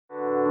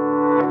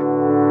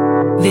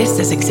This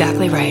is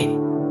exactly right.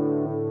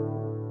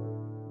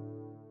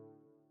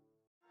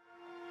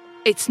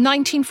 It's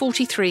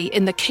 1943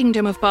 in the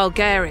Kingdom of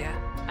Bulgaria.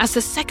 As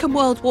the Second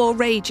World War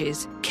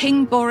rages,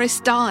 King Boris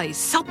dies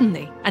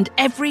suddenly, and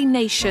every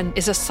nation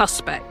is a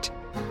suspect.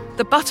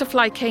 The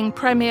Butterfly King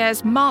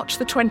premieres March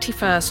the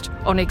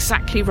 21st on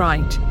Exactly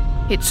Right.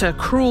 It's a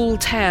cruel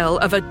tale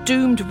of a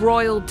doomed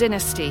royal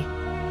dynasty.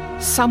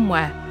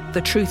 Somewhere,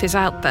 the truth is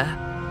out there.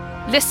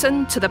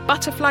 Listen to The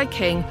Butterfly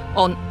King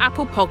on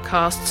Apple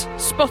Podcasts,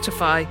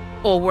 Spotify,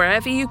 or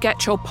wherever you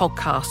get your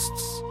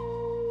podcasts.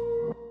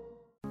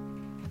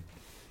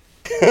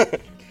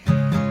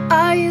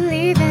 Are you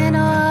leaving or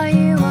are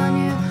you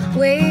on your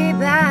way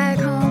back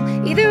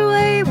home? Either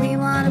way, we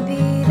want to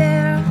be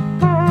there.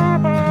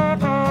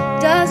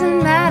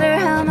 Doesn't matter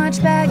how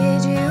much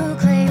baggage you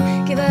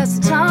claim. Give us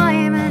a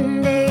time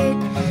and date,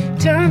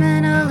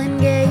 terminal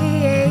and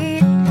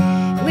gate.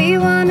 We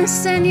want to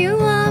send you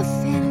off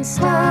in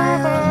style.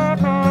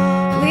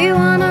 We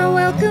want to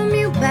welcome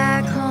you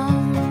back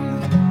home.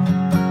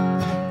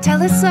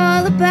 Tell us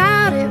all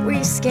about it. Were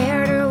you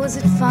scared or was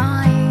it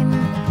fine?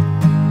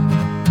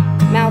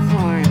 Mouth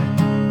horn.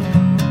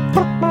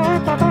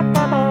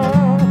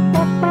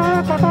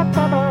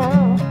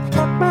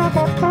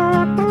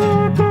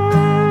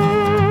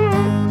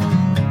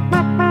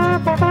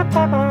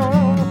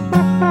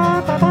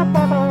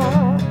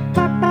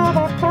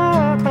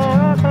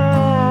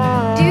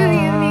 Do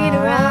you need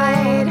a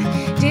ride?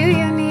 Do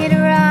you need a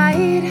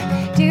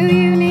ride? Do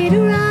you need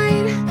a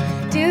ride?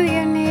 Do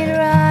you need a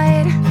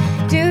ride?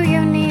 Do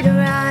you need a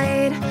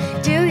ride?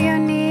 Do you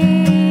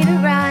need a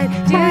ride?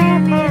 Do you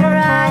need a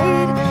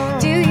ride?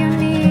 Do you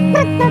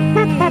need a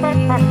ride?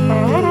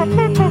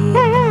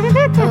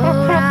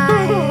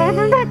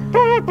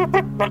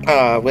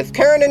 With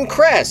Karen and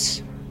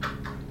Chris.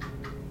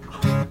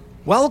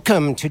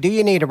 Welcome to Do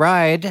You Need a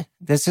Ride?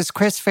 This is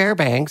Chris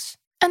Fairbanks.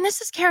 And this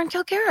is Karen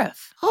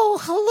Kilgariff. Oh,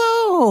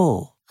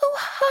 hello. Oh,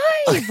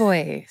 hi,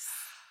 voice.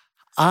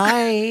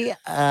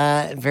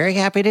 Very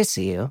happy to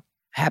see you.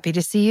 Happy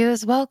to see you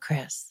as well,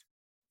 Chris.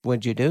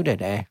 What'd you do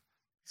today?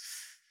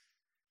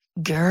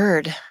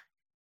 GERD.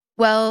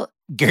 Well,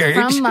 GERD?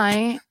 from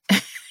my...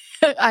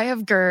 I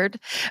have GERD.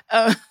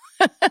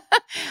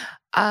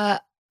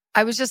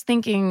 I was just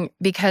thinking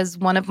because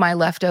one of my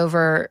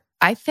leftover...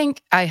 I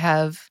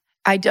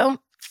don't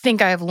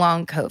think I have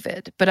long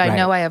COVID, but I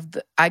know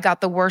I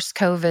got the worst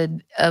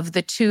COVID of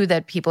the two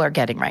that people are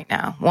getting right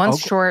now. One's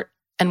short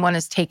and one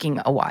is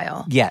taking a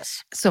while.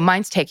 Yes. So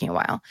mine's taking a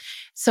while.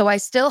 So I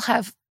still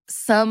have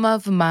some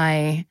of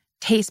my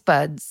taste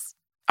buds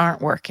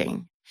aren't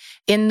working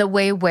in the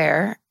way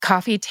where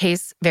coffee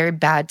tastes very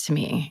bad to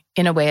me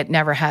in a way it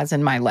never has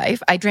in my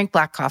life. I drink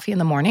black coffee in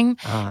the morning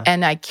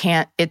and I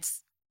can't,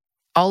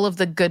 all of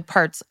the good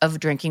parts of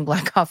drinking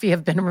black coffee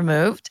have been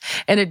removed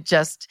and it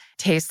just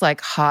tastes like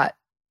hot,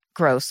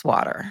 gross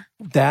water.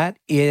 That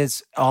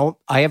is all.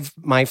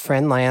 My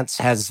friend Lance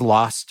has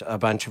lost a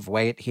bunch of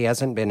weight. He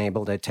hasn't been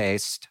able to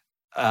taste,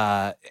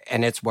 and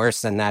it's worse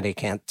than that. He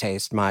can't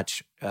taste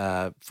much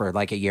for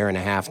like a year and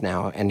a half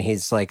now. And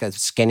he's like a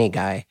skinny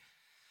guy.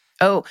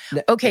 Oh,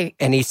 okay.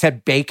 And he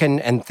said bacon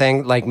and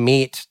like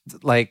meat,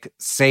 like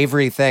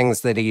savory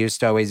things that he used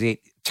to always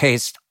eat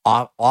taste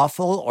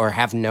awful or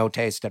have no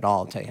taste at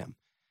all to him.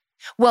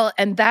 Well,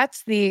 and that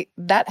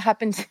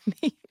happened to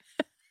me.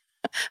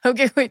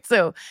 Okay, wait.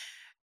 So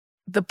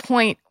the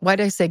point, why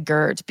did I say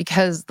GERD?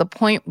 Because the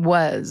point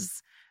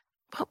was,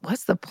 what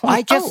was the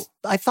point?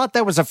 I thought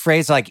that was a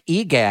phrase like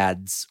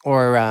egads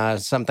or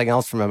something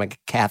else from a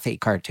Kathy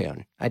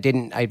cartoon. I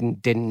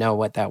didn't know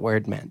what that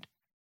word meant.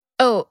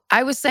 Oh,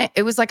 I was saying,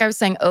 it was like I was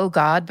saying, oh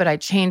God, but I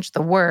changed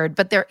the word.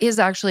 But there is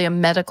actually a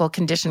medical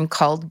condition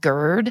called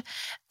GERD,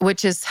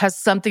 which has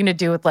something to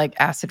do with like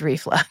acid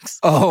reflux.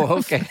 Oh,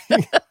 okay.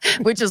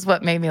 Which is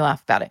what made me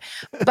laugh about it.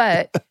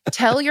 But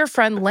tell your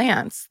friend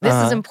Lance, this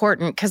is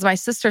important because my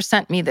sister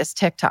sent me this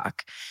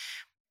TikTok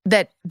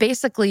that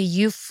basically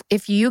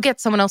if you get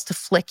someone else to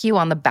flick you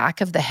on the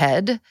back of the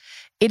head,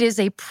 it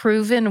is a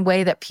proven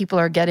way that people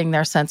are getting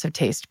their sense of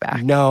taste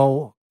back.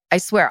 No. I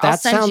swear, I'll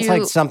send you... That sounds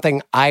like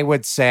something I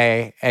would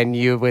say, and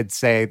you would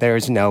say,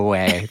 there's no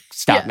way.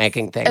 Stop yes.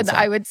 making things And up.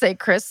 I would say,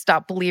 Chris,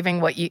 stop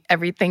believing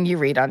everything you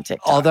read on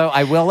TikTok. Although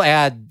I will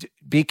add,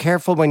 be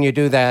careful when you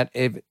do that.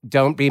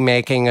 Don't be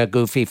making a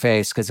goofy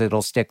face because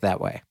it'll stick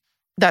that way.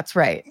 That's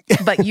right.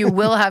 But you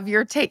will have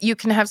your taste. You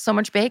can have so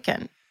much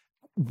bacon.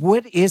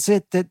 What is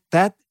it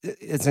that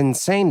is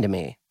insane to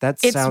me?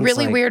 It's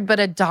really weird, but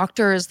a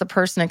doctor is the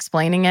person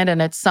explaining it,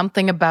 and it's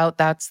something about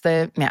I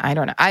don't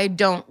know. I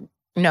don't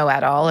know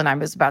at all, and I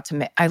was about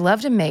to I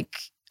love to make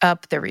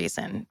up the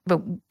reason,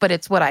 but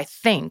it's what I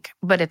think,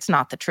 but it's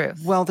not the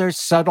truth. Well, there's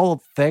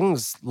subtle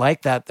things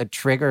like that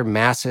trigger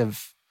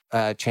massive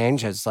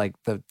changes. Like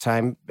the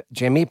time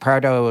Jimmy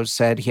Pardo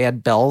said he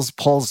had Bell's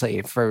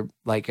palsy for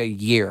like a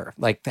year,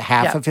 like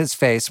half of his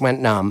face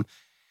went numb.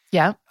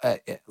 Yeah.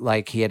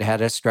 Like he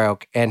had a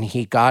stroke, and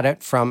he got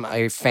it from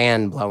a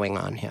fan blowing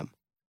on him.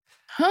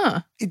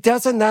 Huh.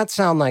 Doesn't that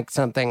sound like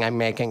something I'm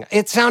making?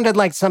 It sounded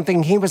like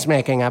something he was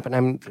making up.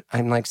 And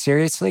I'm like,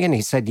 seriously? And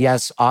he said,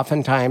 yes,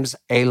 oftentimes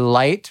a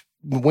light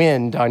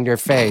wind on your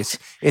face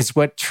is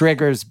what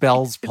triggers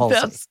Bell's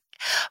palsy.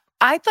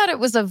 I thought it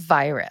was a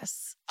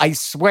virus. I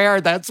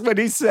swear that's what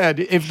he said.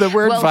 If the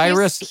word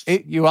virus,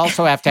 you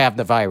also have to have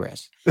the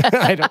virus.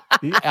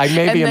 I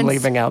maybe am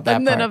leaving out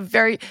that part. And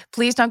then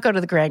please don't go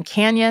to the Grand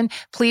Canyon.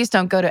 Please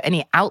don't go to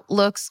any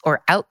outlooks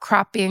or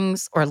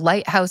outcroppings or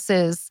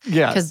lighthouses.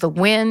 Because the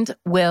wind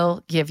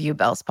will give you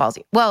Bell's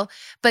palsy. Well,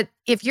 but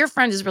if your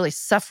friend is really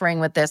suffering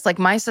with this, like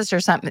my sister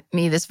sent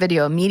me this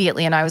video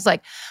immediately and I was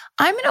like,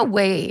 I'm going to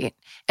wait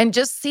and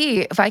just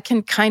see if I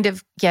can kind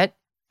of get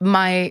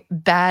my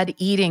bad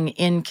eating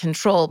in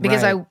control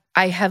because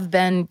I have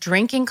been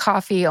drinking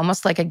coffee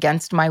almost like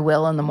against my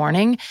will in the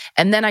morning.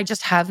 And then I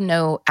just have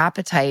no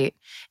appetite.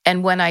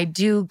 And when I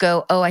do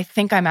go, I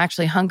think I'm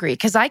actually hungry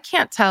because I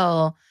can't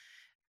tell.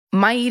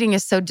 My eating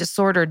is so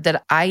disordered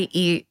that I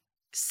eat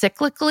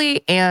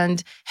cyclically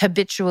and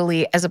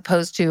habitually as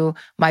opposed to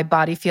my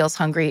body feels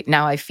hungry.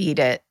 Now I feed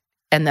it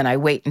and then I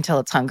wait until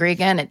it's hungry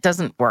again. It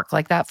doesn't work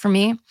like that for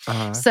me.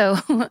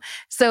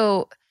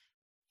 So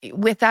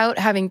without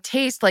having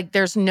taste, like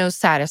there's no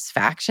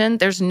satisfaction.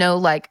 There's no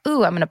like,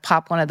 ooh, I'm going to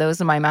pop one of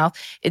those in my mouth.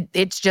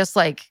 It's just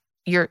like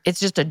it's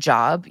just a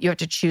job. You have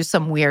to choose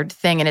some weird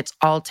thing and it's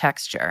all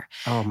texture.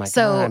 Oh my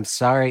God, I'm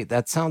sorry.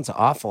 That sounds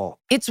awful.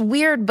 It's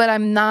weird, but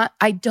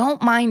I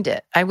don't mind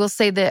it. I will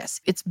say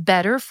this, it's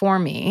better for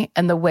me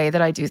and the way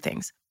that I do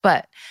things.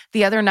 But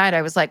the other night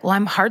I was like, well,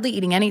 I'm hardly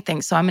eating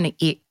anything. So I'm going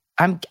to eat,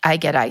 I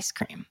get ice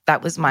cream.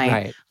 That was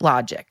my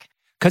logic.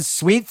 Because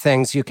sweet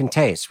things you can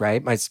taste,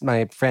 right?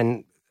 My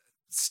friend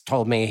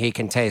told me he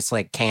can taste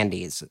like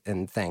candies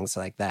and things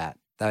like that.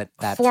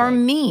 For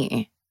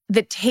me,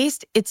 the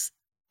taste, it's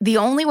the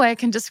only way I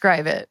can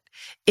describe it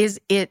is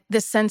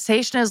the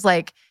sensation is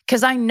like,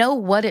 because I know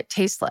what it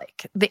tastes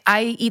like.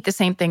 I eat the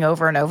same thing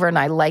over and over and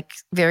I like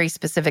very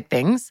specific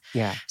things.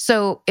 Yeah.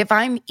 So if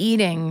I'm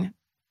eating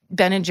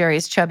Ben &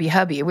 Jerry's Chubby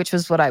Hubby, which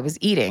was what I was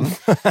eating,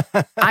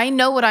 I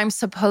know what I'm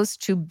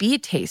supposed to be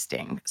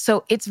tasting.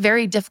 So it's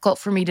very difficult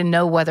for me to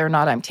know whether or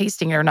not I'm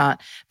tasting it or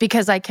not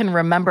because I can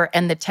remember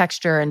and the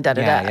texture and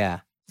da-da-da. Yeah.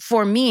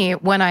 For me,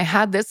 when I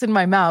had this in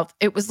my mouth,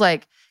 it was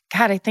like,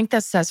 God, I think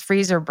this says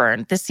freezer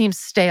burn. This seems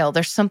stale.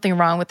 There's something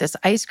wrong with this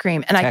ice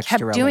cream. And I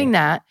kept doing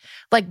that,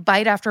 like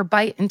bite after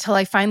bite, until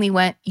I finally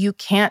went, you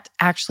can't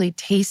actually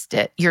taste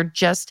it. You're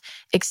just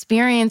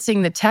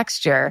experiencing the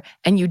texture,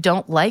 and you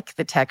don't like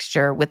the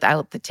texture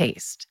without the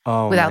taste,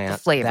 without the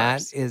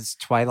flavors. That is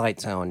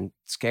Twilight Zone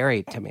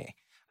scary to me.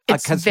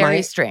 It's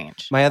very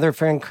strange. My other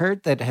friend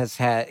Kurt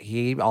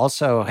he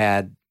also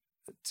had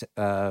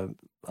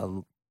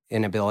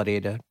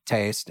inability to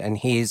taste, and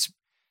he's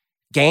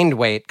gained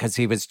weight because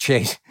he was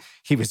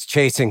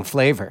chasing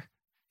flavor.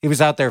 He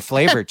was out there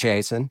flavor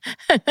chasing.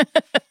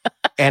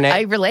 And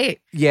I relate.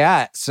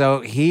 Yeah.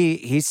 So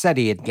he said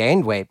he had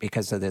gained weight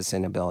because of this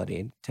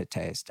inability to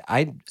taste.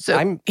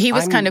 He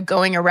was kind of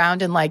going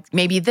around and like,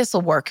 maybe this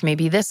will work.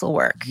 Maybe this will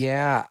work.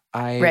 Yeah.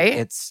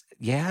 Right?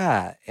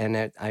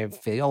 And I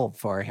feel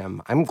for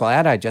him. I'm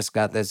glad I just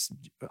got this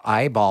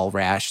eyeball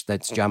rash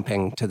that's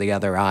jumping to the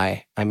other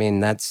eye. I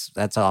mean, that's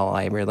all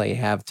I really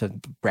have to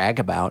brag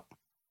about.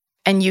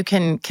 And you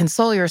can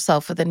console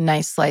yourself with a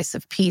nice slice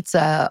of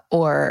pizza.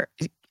 Or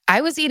I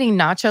was eating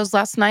nachos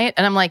last night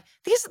and I'm like,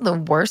 these are the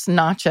worst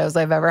nachos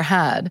I've ever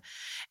had.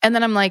 And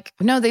then I'm like,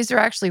 no,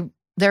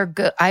 they're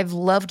good. I've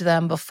loved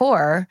them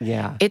before.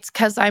 Yeah. It's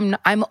because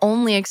I'm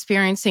only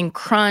experiencing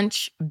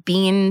crunch,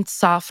 bean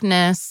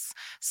softness,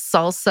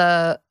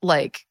 salsa,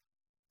 like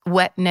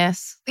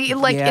wetness.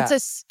 Like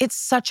it's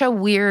such a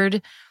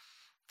weird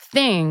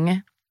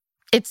thing.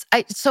 It's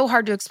so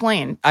hard to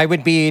explain. I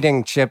would be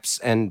eating chips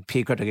and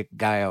pico de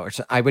gallo, or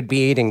I would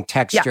be eating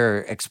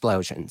texture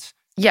explosions.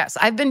 Yes,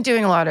 I've been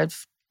doing a lot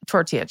of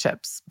tortilla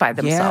chips by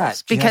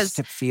themselves because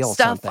to feel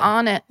stuff something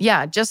on it.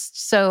 Yeah,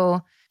 just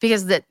so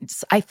because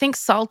I think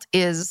salt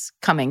is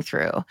coming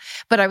through.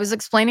 But I was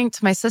explaining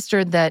to my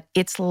sister that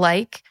it's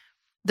like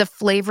the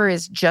flavor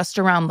is just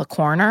around the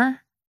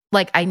corner.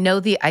 Like I know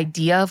the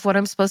idea of what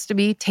I'm supposed to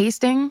be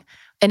tasting.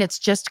 And it's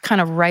just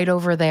kind of right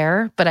over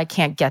there, but I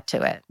can't get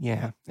to it.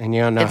 Yeah. And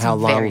you don't know how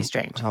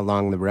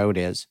long the road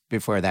is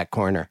before that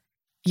corner.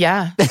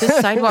 Yeah. This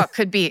sidewalk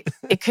could be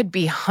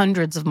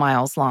hundreds of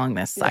miles long,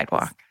 this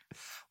sidewalk.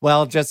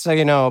 Well, just so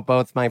you know,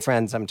 both my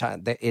friends,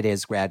 it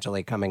is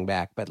gradually coming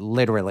back, but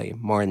literally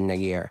more than a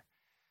year.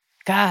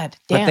 God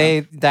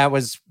damn. But that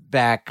was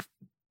back,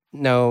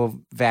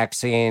 no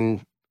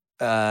vaccine,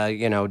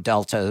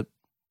 Delta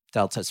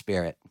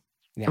spirit.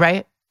 Yeah.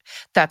 Right?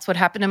 That's what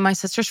happened to my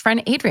sister's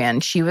friend, Adrienne.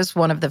 She was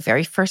one of the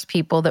very first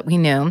people that we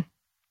knew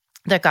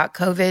that got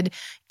COVID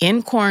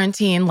in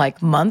quarantine,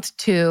 like month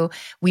 2.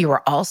 We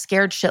were all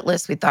scared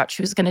shitless. We thought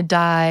she was going to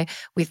die.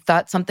 We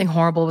thought something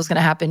horrible was going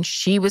to happen.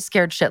 She was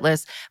scared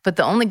shitless. But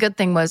the only good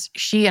thing was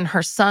she and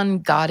her son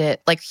got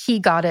it. Like he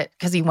got it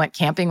because he went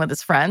camping with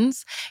his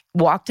friends,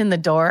 walked in the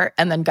door,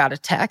 and then got a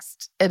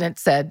text. And it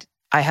said,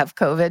 I have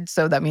COVID,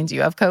 so that means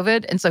you have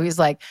COVID. And so he's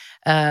like,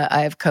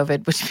 I have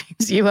COVID, which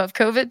means you have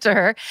COVID to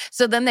her.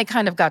 So then they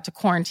kind of got to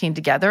quarantine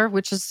together,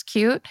 which is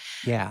cute.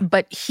 Yeah.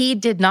 But he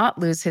did not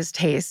lose his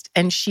taste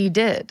and she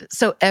did.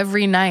 So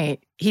every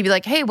night he'd be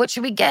like, hey, what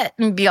should we get?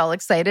 And be all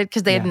excited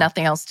because they had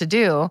nothing else to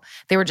do.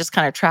 They were just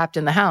kind of trapped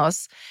in the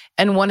house.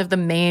 And one of the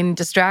main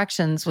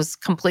distractions was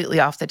completely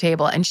off the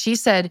table. And she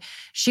said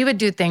she would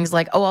do things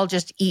like, oh, I'll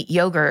just eat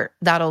yogurt.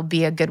 That'll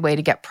be a good way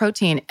to get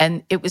protein.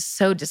 And it was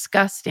so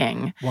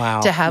disgusting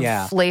to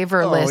have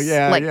flavorless,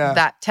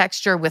 that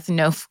texture with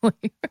no flavor.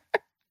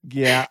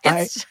 Yeah.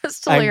 It's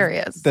just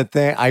hilarious. The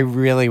thing, I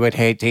really would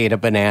hate to eat a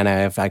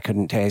banana if I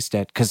couldn't taste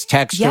it. Because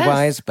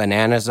texture-wise,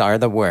 bananas are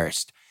the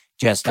worst.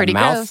 Just pretty a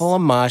mouthful gross.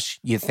 of mush.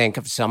 You think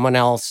of someone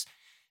else,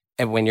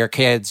 and when your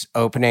kids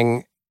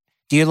opening,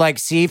 do you like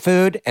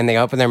seafood? And they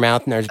open their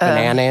mouth and there's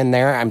banana in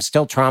there. I'm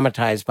still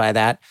traumatized by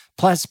that.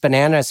 Plus,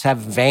 bananas have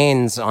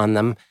veins on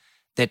them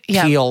that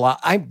peel.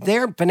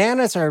 Their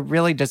bananas are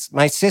really just.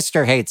 My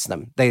sister hates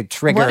them. They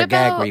trigger a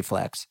gag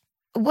reflex.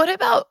 What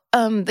about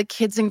the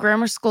kids in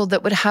grammar school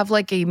that would have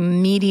like a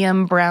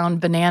medium brown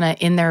banana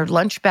in their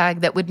lunch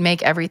bag that would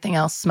make everything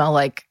else smell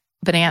like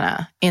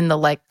banana in the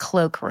like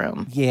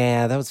cloakroom?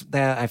 Yeah,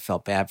 I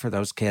felt bad for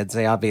those kids.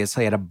 They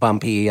obviously had a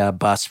bumpy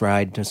bus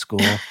ride to school.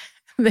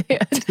 They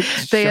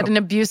had an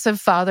abusive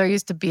father who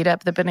used to beat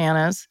up the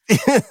bananas.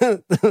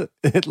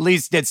 At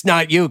least it's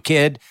not you,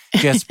 kid,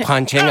 just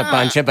punching a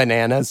bunch of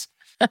bananas.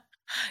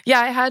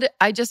 Yeah,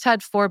 I just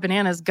had 4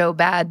 bananas go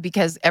bad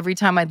because every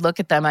time I'd look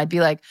at them, I'd be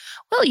like,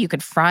 well, you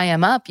could fry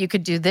them up. You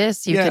could do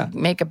this. You could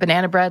make a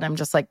banana bread. I'm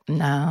just like,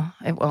 no,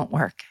 it won't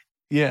work.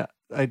 Yeah,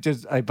 I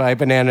buy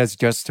bananas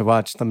just to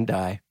watch them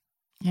die.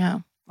 Yeah.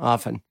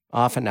 Often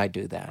I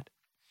do that.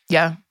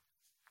 Yeah.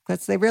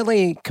 Because they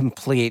really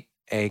complete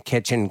a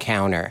kitchen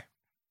counter,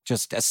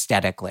 just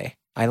aesthetically.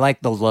 I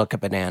like the look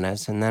of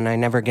bananas, and then I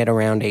never get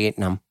around to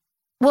eating them.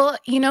 Well,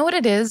 you know what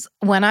it is?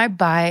 When I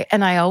buy,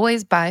 and I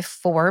always buy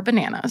 4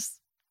 bananas.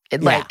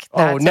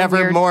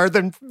 Never more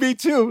than me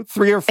too.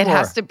 3 or 4. It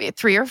has to be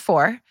 3 or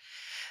 4.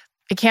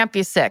 It can't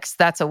be 6.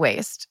 That's a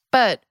waste.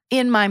 But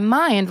in my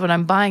mind, when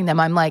I'm buying them,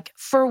 I'm like,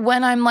 for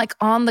when I'm like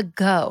on the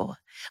go,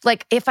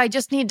 like if I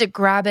just need to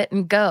grab it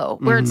and go,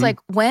 where it's like,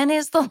 when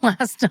is the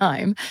last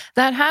time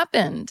that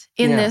happened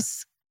in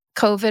this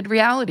COVID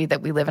reality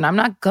that we live in? I'm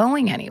not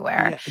going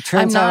anywhere. Yeah, it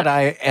turns out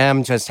I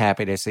am just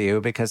happy to see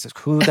you because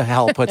who the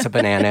hell puts a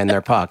banana in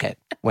their pocket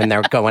when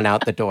they're going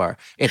out the door?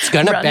 It's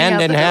going to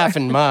bend in half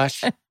and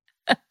mush.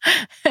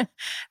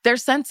 They're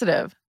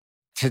sensitive.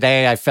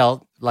 Today I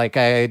felt like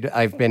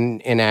I've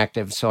been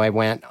inactive, so I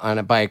went on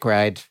a bike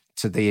ride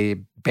to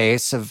the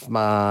base of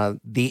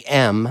the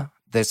M,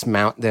 this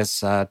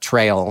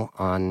trail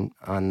on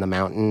the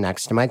mountain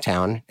next to my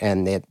town,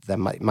 and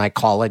my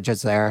college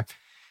is there.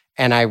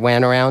 And I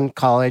went around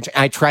college.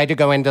 I tried to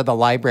go into the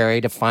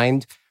library to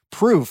find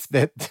proof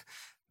that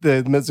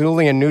the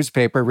Missoulian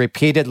newspaper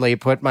repeatedly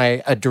put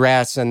my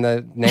address and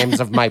the names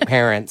of my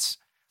parents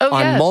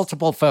on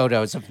multiple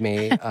photos of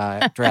me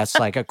dressed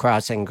like a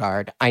crossing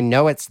guard. I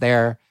know it's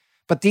there,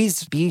 but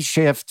these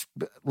B-shift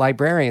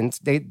librarians,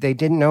 they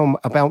didn't know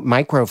about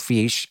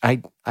microfiche.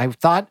 I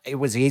thought it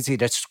was easy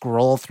to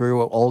scroll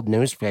through old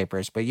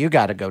newspapers, but you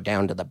got to go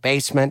down to the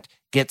basement,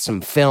 get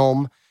some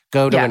film,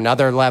 go to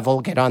another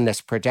level, get on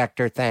this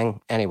projector thing.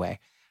 Anyway,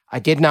 I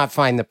did not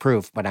find the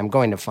proof, but I'm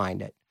going to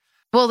find it.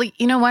 Well,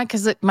 you know why?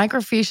 Because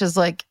microfiche is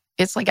like,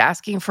 it's like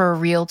asking for a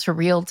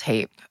reel-to-reel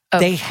tape.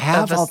 They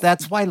have all.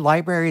 That's why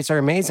libraries are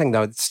amazing,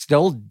 though. It's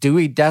still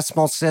Dewey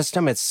Decimal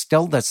System. It's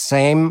still the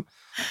same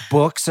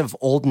books of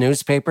old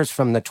newspapers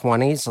from the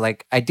 20s.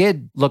 Like, I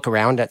did look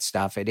around at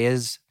stuff. It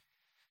is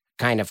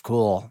kind of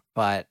cool,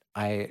 but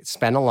I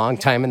spent a long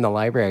time in the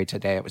library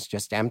today. It was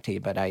just empty,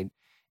 but it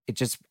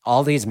just,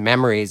 all these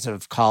memories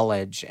of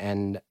college,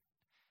 and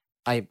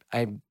I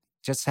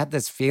just had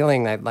this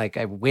feeling that like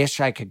I wish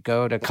I could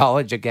go to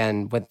college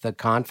again with the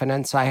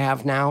confidence I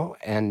have now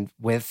and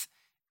with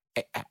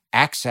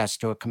access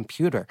to a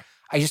computer.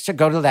 I used to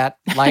go to that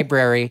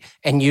library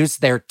and use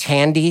their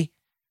Tandy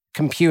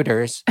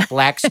computers,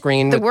 black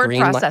screen the with word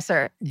green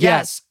processor.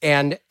 Yes,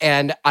 and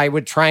I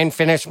would try and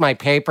finish my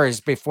papers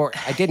before.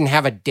 I didn't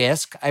have a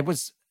disk. I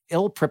was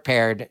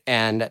ill-prepared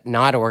and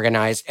not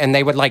organized, and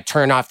they would like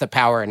turn off the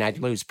power and I'd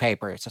lose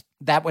papers.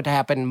 That would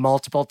happen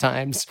multiple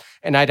times,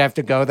 and I'd have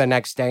to go the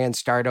next day and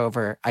start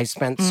over. I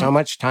spent so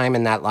much time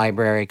in that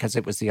library because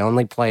it was the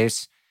only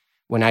place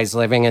when I was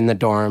living in the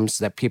dorms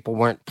that people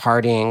weren't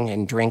partying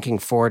and drinking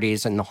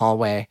 40s in the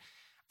hallway.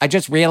 I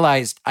just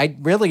realized I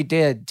really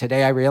did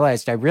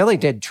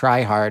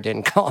try hard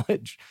in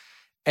college.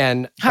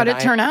 And how did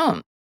it turn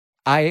out?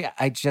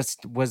 I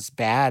just was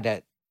bad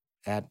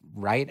at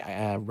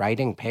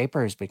writing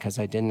papers because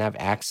I didn't have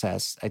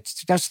access.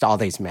 It's just all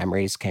these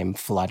memories came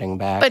flooding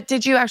back. But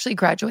did you actually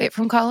graduate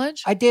from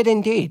college? I did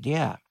indeed,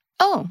 yeah.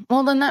 Oh,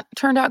 well then that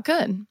turned out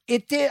good.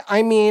 It did.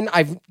 I mean,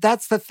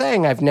 that's the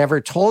thing. I've never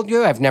told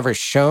you. I've never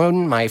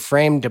shown my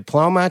framed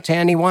diploma to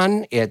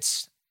anyone.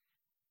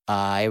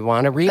 I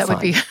want a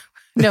refund.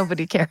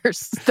 Nobody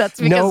cares. That's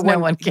because no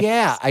one cares.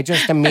 Yeah, I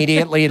just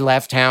immediately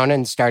left town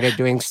and started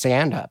doing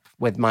stand-up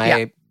with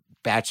my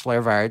Bachelor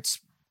of Arts,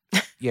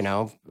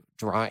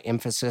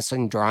 emphasis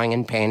in drawing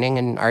and painting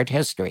and art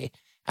history.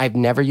 I've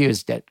never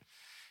used it.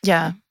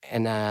 Yeah.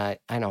 And I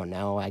don't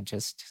know.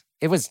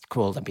 It was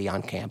cool to be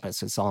on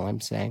campus is all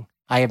I'm saying.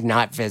 I have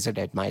not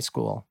visited my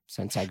school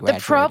since I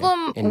graduated. The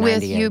problem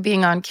with you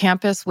being on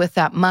campus with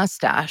that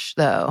mustache,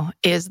 though,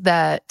 is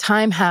that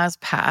time has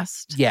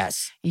passed.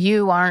 Yes.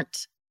 You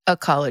aren't a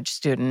college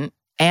student,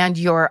 and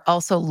you're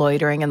also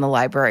loitering in the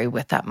library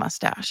with that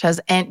mustache.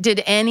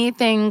 Did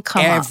anything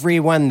come up?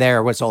 Everyone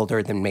there was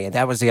older than me.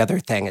 That was the other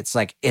thing. It's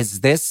like,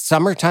 is this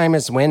summertime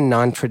is when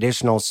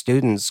non-traditional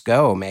students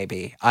go,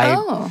 maybe?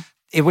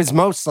 It was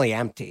mostly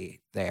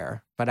empty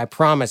there, but I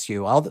promise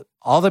you,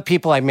 all the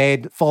people I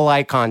made full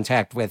eye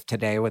contact with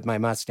today with my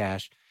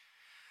mustache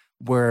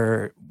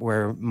were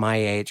my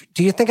age.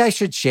 Do you think I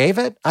should shave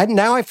it?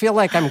 Now I feel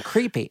like I'm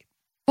creepy.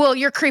 Well,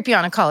 you're creepy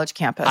on a college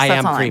campus.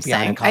 That's all I'm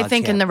saying. I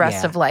think in the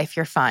rest of life,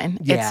 you're fine.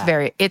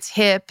 Yeah. It's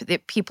hip.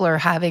 People are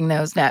having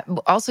those now.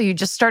 Also, you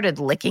just started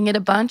licking it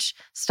a bunch.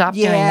 Stop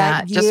doing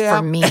that just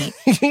for me.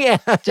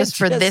 Just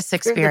for this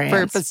experience. For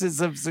the purposes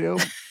of Zoom.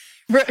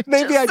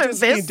 Maybe I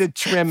just need to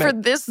trim it. For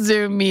this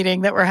Zoom meeting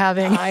that we're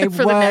having for the next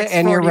 40 minutes.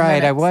 And you're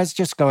right. I was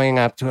just going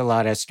up to a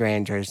lot of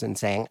strangers and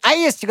saying, I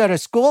used to go to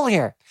school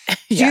here.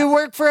 Do you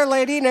work for a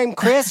lady named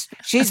Chris?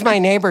 She's my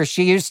neighbor.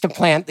 She used to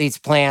plant these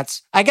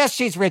plants. I guess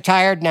she's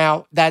retired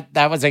now.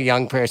 That was a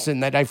young person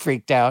that I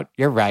freaked out.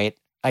 You're right.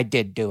 I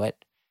did do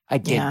it.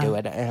 Do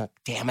it.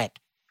 Damn it.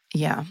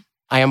 Yeah.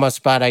 I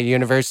almost bought a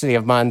University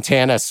of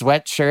Montana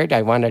sweatshirt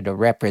I wanted to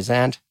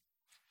represent.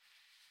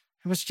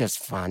 It was just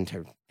fun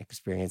to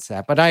experience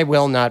that. But I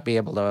will not be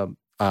able to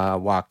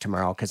walk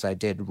tomorrow because I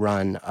did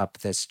run up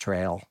this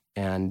trail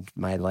and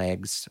my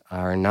legs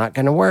are not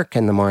going to work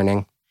in the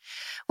morning.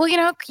 Well,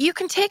 you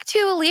can take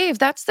 2 leave.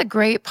 That's the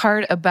great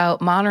part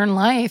about modern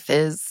life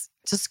is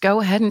just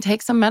go ahead and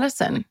take some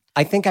medicine.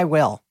 I think I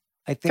will.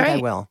 I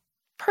will.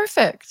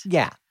 Perfect.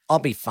 Yeah, I'll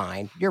be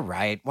fine. You're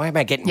right. Why am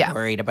I getting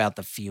worried about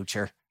the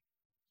future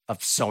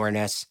of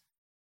soreness?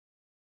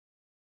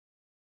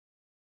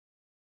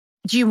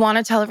 Do you want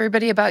to tell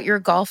everybody about your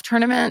golf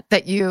tournament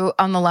that you,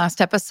 on the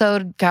last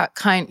episode,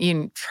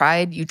 you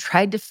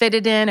tried to fit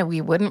it in and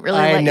we wouldn't really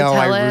let you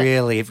tell it? I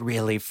really,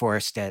 really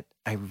forced it.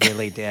 I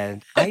really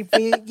did.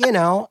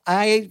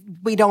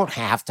 We don't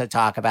have to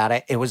talk about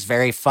it. It was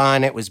very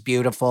fun. It was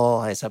beautiful.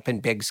 I was up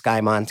in Big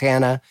Sky,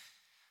 Montana.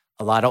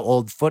 A lot of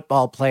old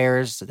football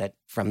players that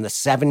from the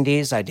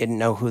 70s. I didn't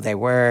know who they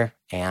were.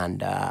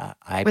 And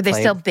Were they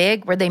still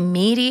big? Were they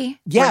meaty?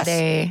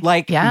 Yes.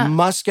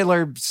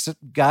 Muscular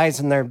guys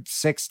in their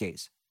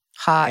 60s.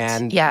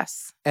 Hot.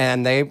 Yes.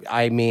 And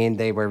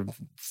they were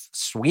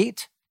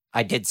sweet.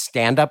 I did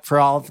stand up for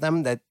all of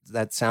them.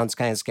 That sounds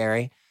kind of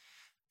scary.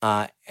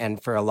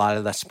 And for a lot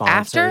of the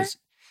sponsors.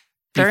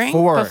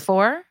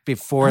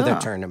 Before the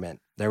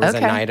tournament. There was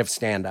a night of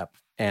stand up.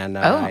 And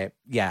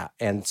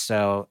and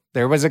so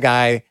there was a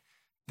guy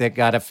that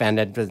got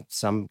offended with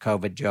some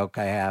COVID joke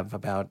I have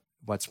about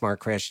what's more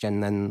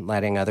Christian than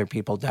letting other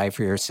people die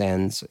for your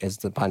sins is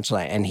the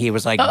punchline. And he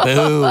was like,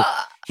 boo.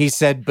 He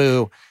said,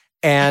 boo.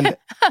 And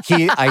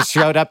I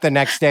showed up the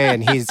next day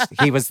and he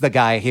was the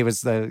guy. He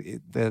was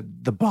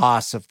the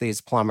boss of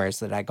these plumbers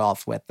that I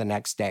golfed with the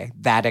next day.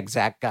 That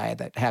exact guy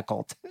that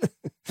heckled.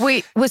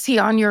 Wait, was he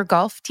on your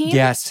golf team?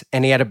 Yes,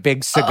 and he had a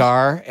big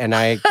cigar, and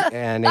he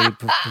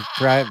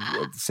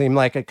seemed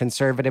like a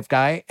conservative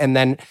guy. And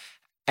then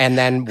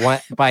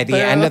by the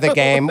end of the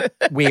game,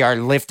 we are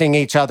lifting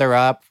each other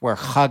up. We're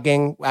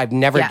hugging. I've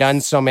never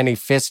done so many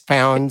fist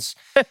pounds.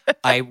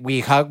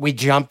 We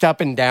jumped up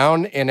and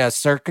down in a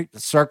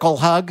circle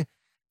hug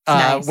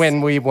when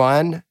we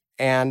won,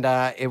 and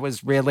it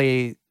was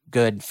really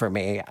good for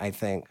me, I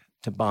think,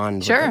 to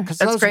bond. Sure, because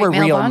those were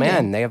real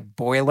men. They have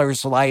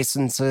boilers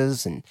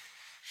licenses, and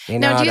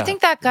now, do you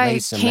think that guy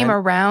came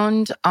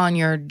around on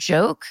your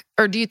joke,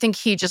 or do you think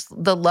he just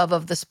the love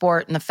of the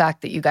sport and the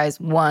fact that you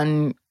guys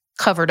won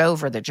covered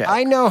over the joke?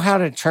 I know how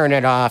to turn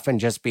it off and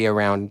just be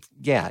around.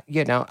 Yeah,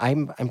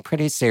 I'm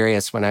pretty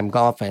serious when I'm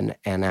golfing,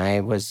 and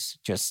I was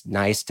just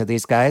nice to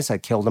these guys. I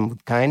killed them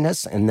with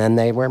kindness, and then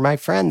they were my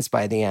friends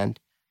by the end.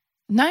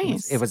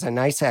 Nice. It was a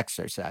nice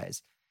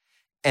exercise.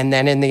 And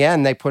then in the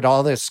end, they put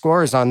all the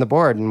scores on the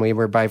board, and we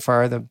were by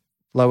far the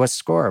lowest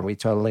score. We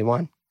totally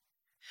won.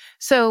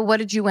 So what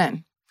did you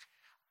win?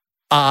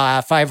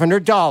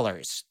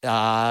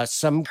 $500.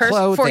 Some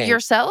clothing. For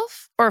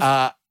yourself?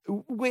 Or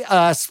we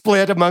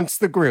split amongst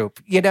the group.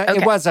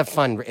 It was a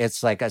fun.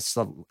 It's like a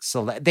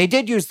they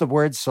did use the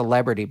word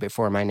celebrity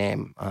before my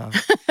name.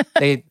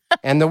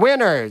 And the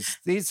winners,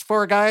 these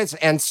 4 guys,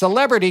 and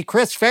celebrity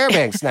Chris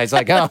Fairbanks. And I was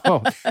like,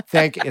 oh,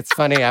 it's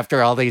funny.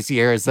 After all these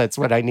years, that's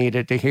what I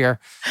needed to hear.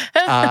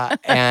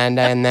 And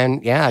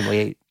then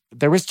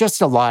there was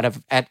just a lot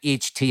of at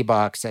each tee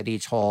box at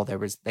each hole.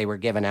 They were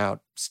giving out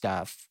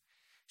stuff,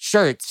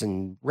 shirts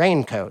and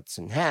raincoats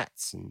and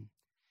hats and.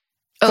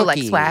 Oh, like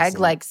cookies swag,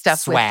 and like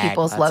stuff with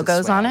people's lots of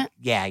logos on swag. it?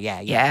 Yeah.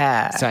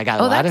 Yeah. So I got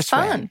a Oh, lot of that's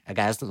swag. fun. I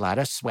got a lot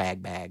of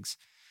swag bags.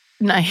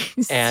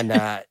 Nice.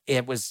 And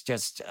it was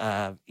just,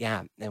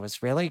 it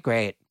was really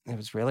great. It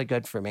was really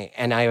good for me.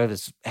 And I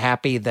was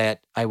happy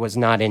that I was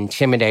not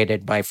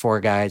intimidated by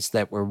four guys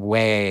that were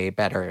way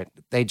better.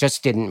 They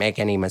just didn't make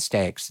any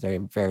mistakes. They're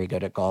very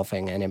good at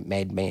golfing, and it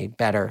made me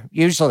better.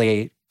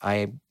 Usually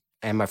I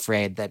am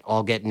afraid that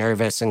I'll get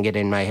nervous and get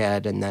in my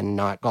head and then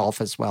not golf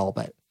as well.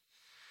 But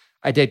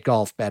I did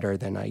golf better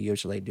than I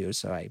usually do.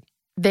 So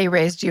they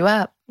raised you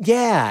up.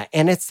 Yeah,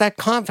 and it's that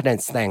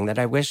confidence thing that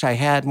I wish I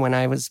had when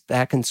I was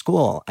back in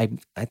school. I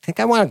think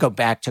I want to go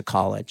back to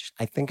college.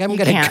 I think I'm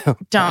going to go.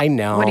 Don't. I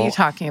know. What are you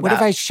talking about? What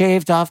if I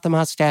shaved off the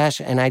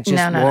mustache and I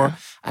just wore? No.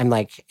 I'm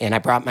like, and I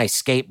brought my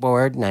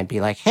skateboard and I'd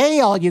be like,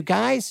 hey, all you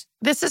guys.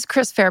 This is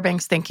Chris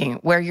Fairbanks thinking,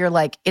 where you're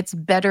like, it's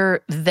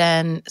better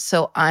than,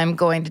 so I'm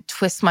going to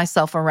twist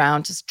myself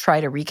around to try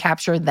to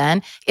recapture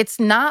then. It's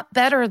not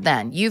better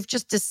than. You've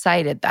just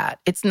decided that.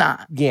 It's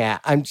not. Yeah,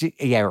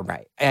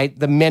 right.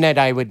 The minute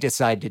I would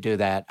decide to do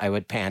that, I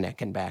would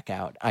panic and back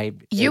out.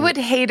 You would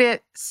hate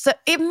it. So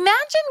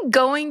imagine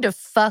going to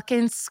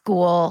fucking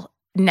school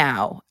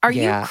now. Are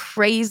you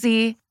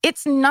crazy?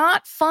 It's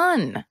not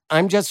fun.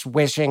 I'm just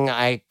wishing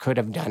I could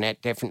have done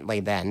it differently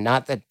then.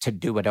 Not that to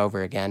do it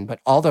over again, but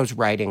all those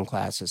writing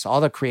classes,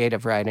 all the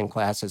creative writing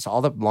classes,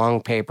 all the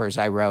long papers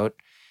I wrote,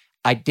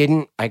 I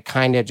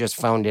kind of just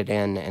phoned it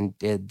in and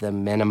did the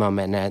minimum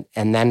in it.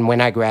 And then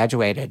when I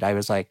graduated, I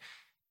was like,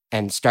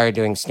 and started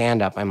doing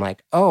stand-up, I'm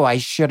like, oh, I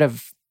should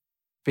have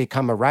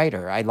become a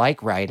writer. I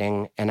like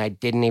writing, and I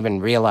didn't even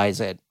realize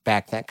it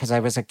back then because I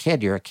was a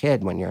kid. You're a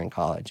kid when you're in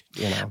college,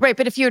 you know? Right,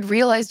 but if you had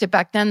realized it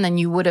back then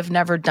you would have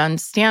never done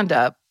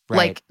stand-up.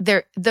 Right.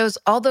 Like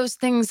all those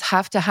things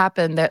have to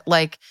happen that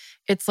like,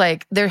 it's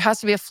like there has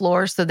to be a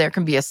floor so there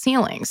can be a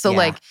ceiling. So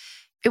like,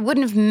 it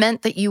wouldn't have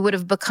meant that you would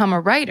have become a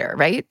writer,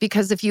 right?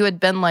 Because if you had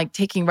been like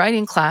taking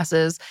writing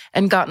classes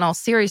and gotten all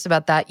serious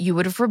about that, you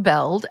would have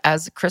rebelled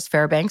as Chris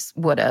Fairbanks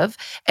would have,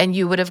 and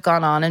you would have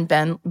gone on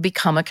and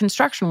become a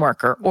construction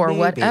worker or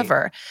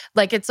whatever.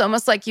 Like it's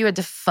almost like you had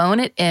to phone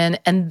it in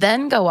and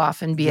then go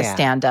off and be a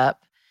stand-up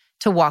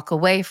to walk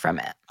away from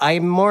it.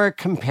 I'm more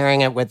comparing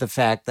it with the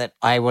fact that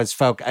I was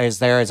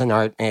there as an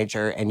art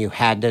major, and you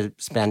had to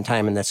spend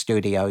time in the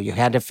studio. You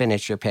had to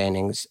finish your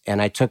paintings.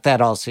 And I took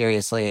that all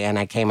seriously. And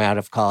I came out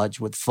of college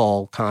with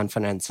full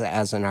confidence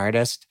as an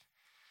artist,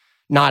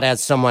 not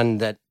as someone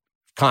that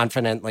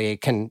confidently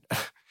can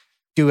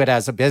do it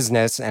as a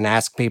business and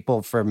ask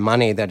people for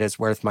money that is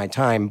worth my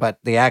time, but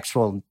the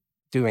actual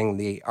doing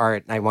the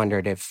art. I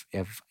wondered if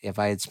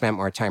I had spent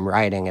more time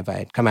writing, if I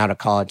had come out of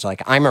college,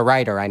 like I'm a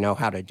writer, I know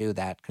how to do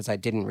that, because I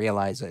didn't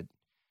realize it.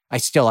 I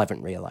still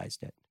haven't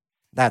realized it.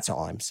 That's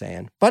all I'm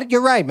saying. But you're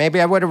right.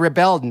 Maybe I would have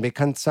rebelled and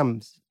become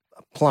some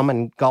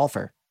plumbing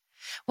golfer.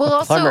 Well,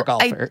 also,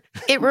 golfer.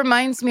 It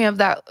reminds me of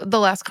the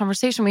last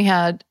conversation we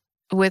had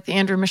with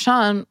Andrew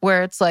Michon,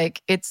 where it's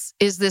like,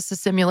 is this a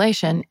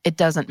simulation? It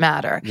doesn't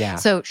matter. Yeah.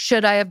 So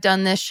should I have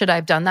done this? Should I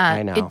have done that?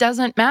 I know. It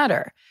doesn't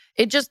matter.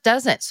 It just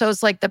doesn't. So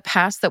it's like the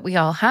past that we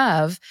all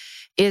have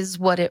is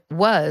what it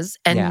was.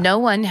 And no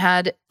one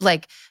had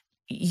like,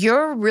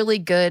 you're really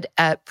good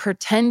at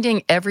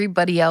pretending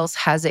everybody else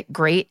has it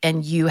great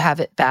and you have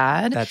it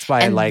bad. That's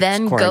why I like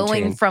then quarantine.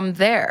 Going from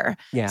there.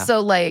 Yeah. So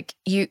like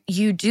you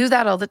do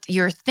that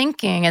you're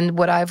thinking, and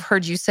what I've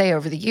heard you say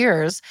over the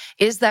years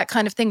is that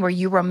kind of thing where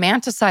you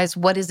romanticize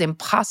what is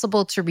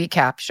impossible to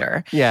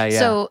recapture. Yeah.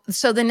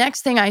 So the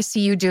next thing I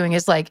see you doing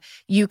is like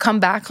you come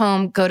back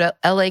home, go to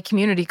LA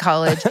Community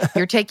College,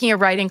 you're taking a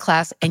writing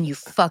class and you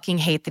fucking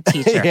hate the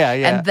teacher. Yeah.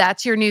 And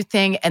that's your new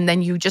thing. And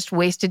then you just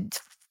wasted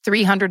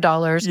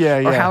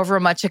 $300 or however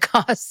much it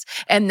costs.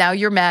 And now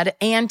you're mad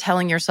and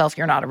telling yourself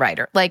you're not a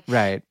writer. Like,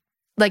 right.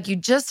 Like you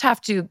just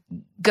have to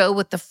go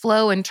with the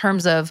flow in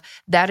terms of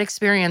that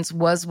experience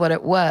was what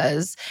it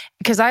was.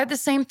 Because I had the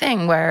same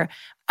thing where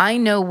I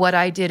know what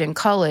I did in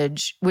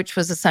college, which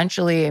was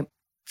essentially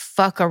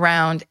fuck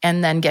around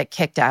and then get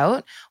kicked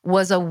out,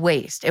 was a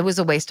waste. It was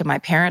a waste of my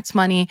parents'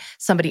 money.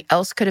 Somebody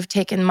else could have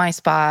taken my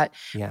spot.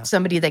 Yeah.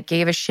 Somebody that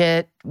gave a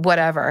shit,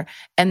 whatever.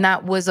 And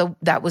that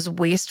was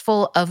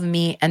wasteful of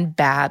me and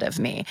bad of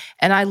me.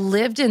 And I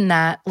lived in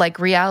that like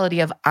reality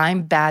of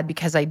I'm bad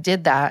because I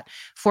did that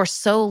for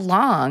so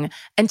long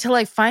until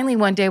I finally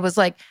one day was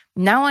like,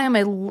 now I am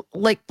a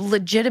like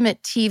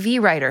legitimate TV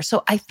writer.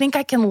 So I think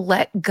I can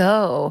let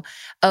go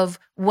of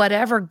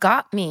whatever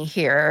got me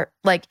here.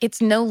 Like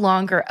it's no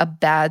longer a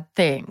bad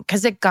thing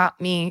because it got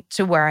me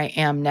to where I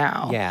am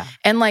now. Yeah.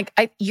 And like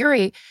you're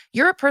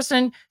a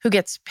person who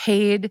gets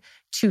paid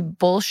to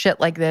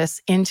bullshit like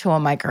this into a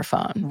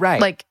microphone.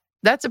 Right. Like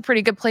that's a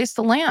pretty good place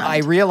to land. I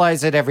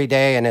realize it every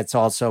day, and it's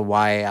also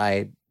why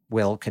I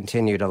will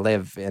continue to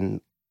live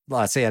in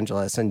Los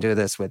Angeles and do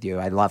this with you.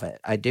 I love it.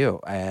 I do.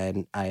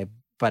 And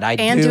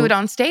do it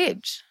on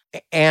stage.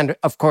 And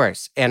of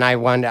course, and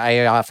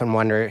I often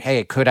wonder,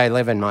 hey, could I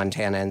live in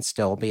Montana and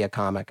still be a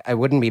comic? I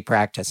wouldn't be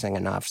practicing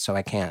enough, so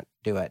I can't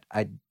do it.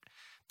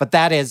 But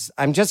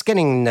I'm just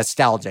getting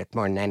nostalgic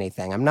more than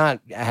anything. I'm not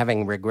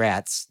having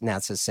regrets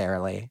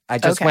necessarily. I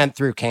just went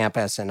through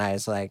campus and I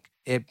was like,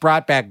 it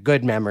brought back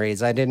good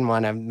memories. I didn't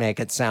want to make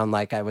it sound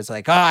like I was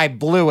like, oh, I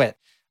blew it.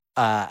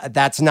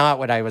 That's not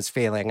what I was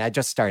feeling. I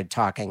just started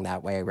talking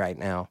that way right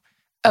now.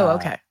 Oh,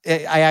 okay.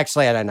 I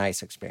actually had a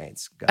nice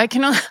experience. I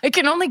can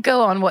only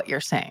go on what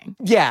you're saying.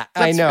 Yeah,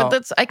 I know.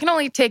 I can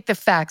only take the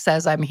facts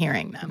as I'm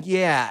hearing them.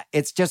 Yeah,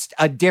 it's just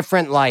a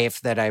different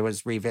life that I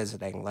was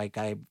revisiting. Like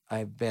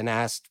I've been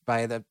asked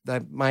by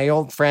my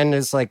old friend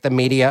is like the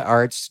media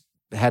arts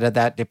head of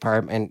that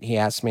department. He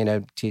asked me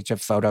to teach a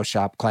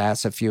Photoshop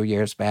class a few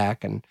years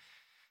back, and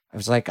I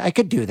was like, I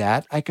could do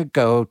that. I could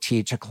go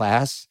teach a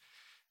class.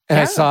 And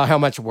I saw how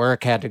much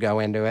work had to go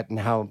into it and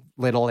how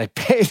little it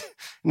paid.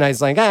 And I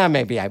was like,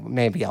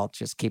 maybe I'll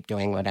just keep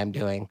doing what I'm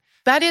doing.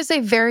 That is a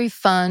very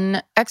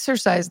fun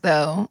exercise,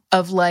 though,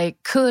 of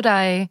like, could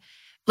I,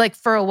 like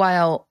for a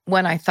while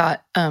when I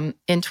thought in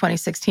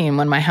 2016,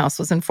 when my house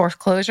was in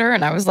foreclosure,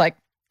 and I was like,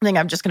 I think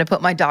I'm just going to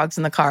put my dogs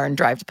in the car and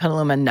drive to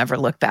Petaluma and never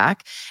look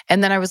back.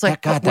 And then I was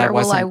like, that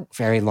wasn't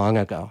very long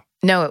ago.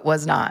 No, it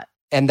was not.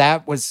 And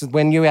that was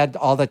when you had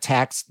all the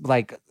tax,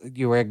 like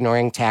you were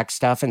ignoring tax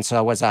stuff, and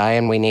so was I,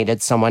 and we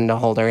needed someone to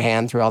hold our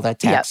hand through all that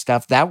tax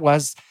stuff. That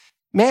was,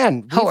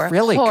 man,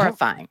 really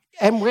horrifying.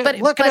 And look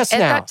at us now. At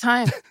that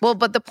time,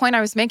 but the point I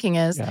was making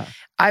is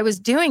I was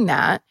doing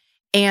that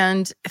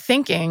and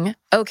thinking,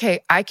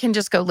 okay, I can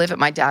just go live at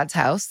my dad's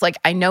house. Like,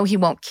 I know he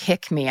won't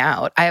kick me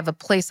out. I have a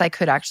place I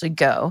could actually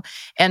go.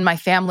 And my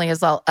family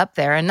is all up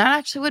there. And that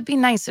actually would be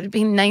nice. It would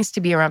be nice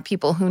to be around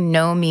people who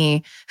know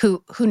me,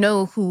 who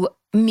know who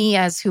me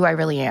as who I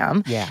really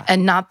am. Yeah.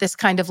 And not this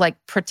kind of like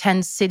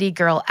pretend city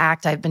girl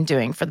act I've been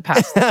doing for the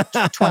past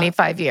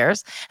 25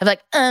 years. Of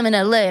like, I'm in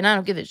LA and I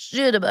don't give a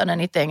shit about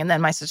anything. And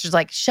then my sister's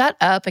like, shut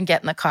up and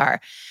get in the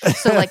car.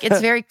 So like, it's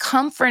very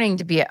comforting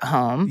to be at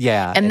home.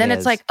 Yeah. And then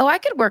it's like, oh, I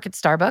could work at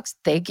Starbucks.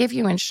 They give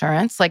you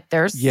insurance. Like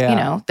there's,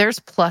 there's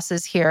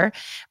pluses here.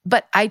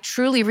 But I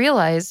truly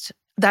realized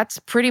that's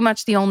pretty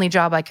much the only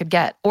job I could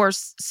get, or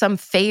some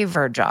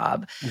favor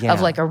job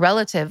of like a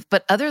relative.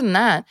 But other than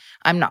that,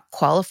 I'm not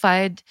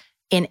qualified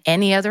in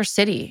any other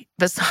city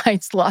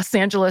besides Los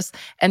Angeles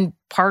and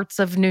parts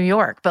of New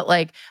York. But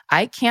like,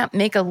 I can't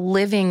make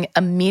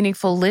a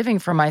meaningful living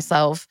for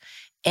myself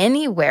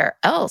anywhere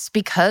else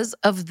because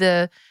of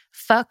the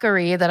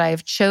fuckery that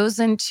I've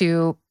chosen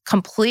to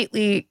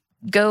completely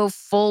go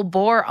full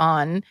bore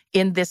on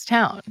in this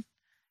town.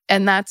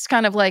 And that's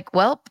kind of like,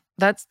 well,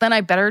 then I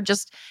better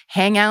just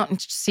hang out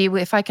and see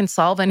if I can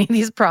solve any of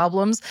these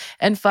problems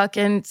and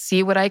fucking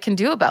see what I can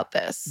do about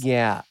this.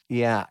 Yeah.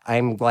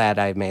 I'm glad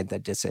I made the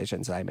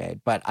decisions I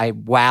made. But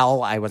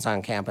while I was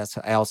on campus,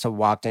 I also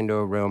walked into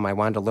a room. I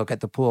wanted to look at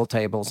the pool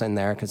tables in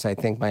there because I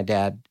think my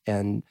dad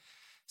and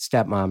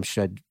stepmom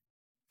should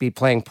be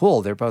playing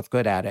pool. They're both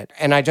good at it.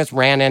 And I just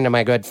ran into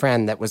my good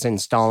friend that was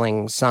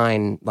installing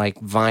sign, like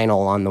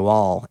vinyl on the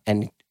wall.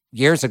 And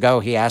years ago,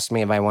 he asked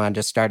me if I wanted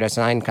to start a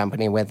sign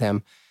company with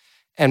him.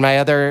 And my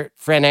other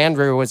friend,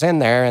 Andrew, was in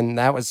there, and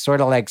that was sort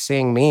of like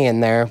seeing me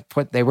in there.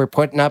 They were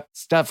putting up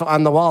stuff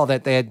on the wall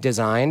that they had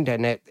designed,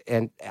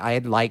 and I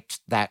had liked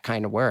that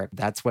kind of work.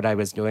 That's what I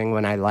was doing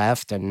when I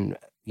left, and,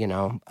 you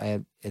know,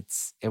 it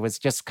was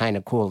just kind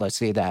of cool to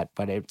see that.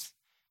 But it's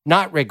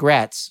not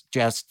regrets,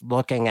 just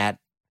looking at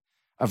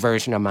a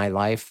version of my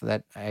life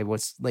that I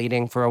was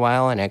leading for a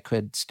while, and I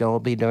could still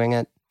be doing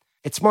it.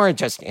 It's more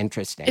just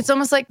interesting. It's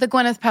almost like the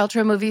Gwyneth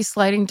Paltrow movie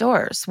Sliding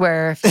Doors,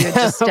 where if you had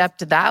just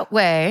stepped that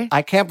way.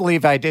 I can't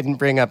believe I didn't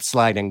bring up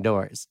Sliding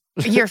Doors.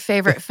 Your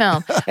favorite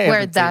film,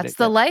 where that's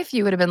the life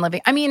you would have been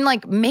living. I mean,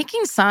 like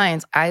making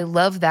signs, I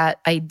love that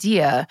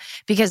idea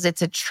because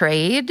it's a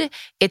trade.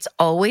 It's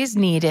always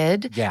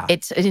needed. Yeah.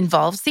 It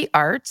involves the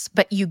arts,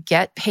 but you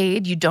get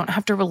paid. You don't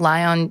have to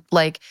rely on,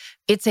 like,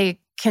 it's a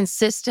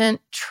consistent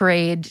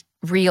trade,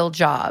 real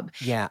job.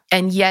 Yeah.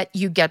 And yet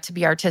you get to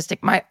be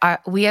artistic.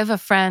 We have a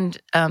friend,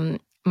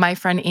 my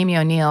friend Amy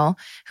O'Neill,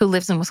 who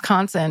lives in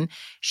Wisconsin.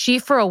 She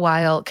for a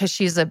while, because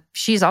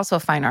she's also a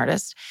fine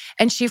artist,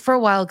 and she for a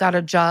while got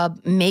a job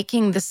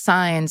making the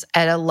signs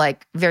at a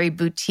like very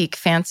boutique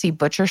fancy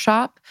butcher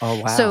shop.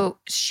 Oh wow. So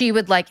she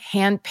would like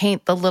hand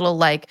paint the little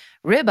like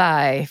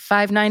ribeye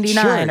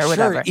 $5.99 or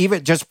whatever. Sure.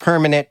 Even just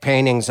permanent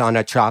paintings on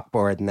a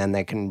chalkboard, and then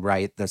they can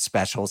write the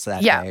specials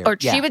that day.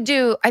 She would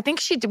do, I think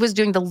she was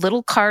doing the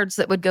little cards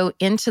that would go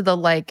into the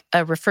like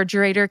a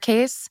refrigerator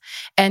case.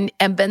 And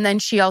then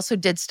she also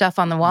did stuff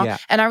on the wall. Yeah.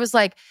 And I was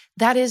like,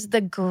 that is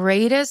the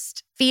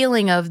greatest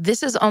feeling of,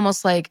 this is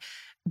almost like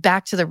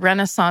back to the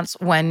Renaissance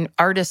when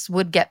artists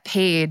would get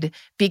paid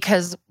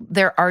because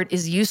their art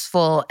is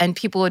useful, and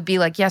people would be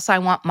like, yes, I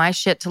want my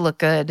shit to look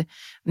good,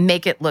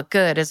 make it look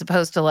good, as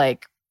opposed to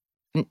like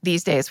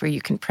these days where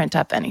you can print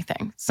up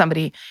anything.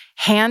 Somebody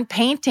hand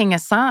painting a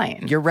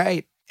sign. You're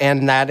right.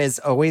 And that is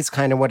always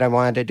kind of what I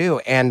wanted to do,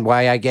 and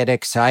why I get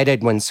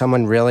excited when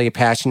someone really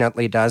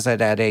passionately does it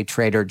at a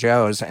Trader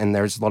Joe's and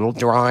there's little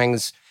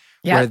drawings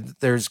where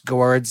there's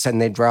gourds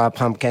and they draw a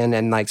pumpkin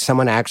and like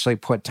someone actually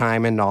put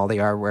time into all the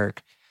artwork.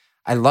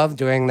 I love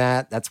doing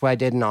that. That's what I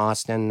did in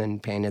Austin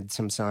and painted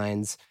some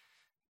signs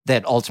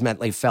that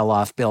ultimately fell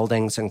off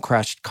buildings and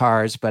crushed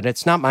cars. But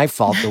it's not my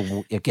fault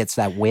that it gets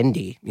that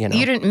windy, you know.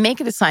 You didn't make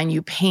the sign,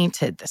 you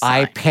painted the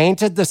sign. I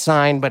painted the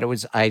sign, but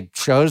I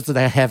chose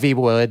the heavy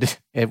wood.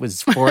 It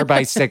was 4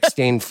 by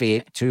 16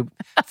 feet,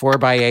 4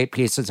 by 8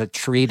 pieces of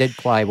treated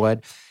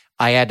plywood.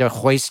 I had to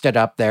hoist it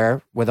up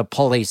there with a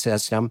pulley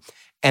system.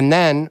 And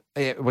then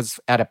it was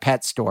at a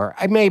pet store.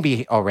 I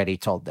maybe already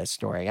told this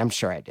story. I'm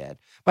sure I did.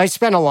 But I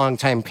spent a long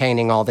time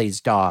painting all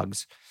these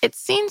dogs. It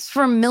seems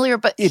familiar,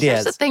 but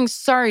here's the thing.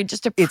 Sorry,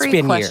 just a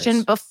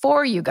pre-question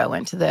before you go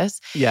into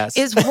this. Yes.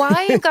 Is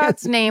why in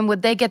God's name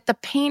would they get the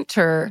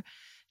painter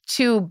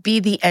to be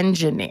the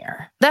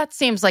engineer? That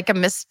seems like a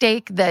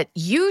mistake that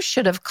you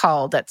should have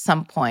called at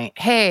some point.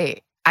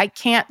 Hey, I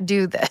can't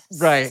do this.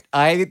 Right.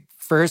 I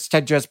first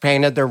had just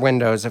painted their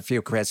windows a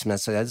few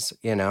Christmases,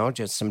 you know,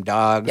 just some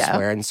dogs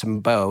wearing some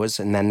bows.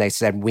 And then they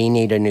said, we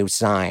need a new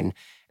sign.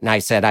 And I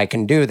said, I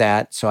can do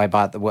that. So I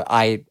bought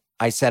I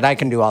said, I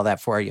can do all that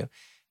for you.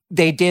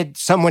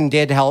 Someone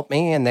did help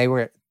me, and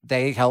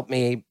they helped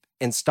me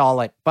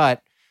install it.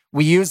 But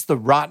we used the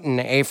rotten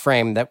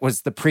A-frame that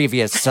was the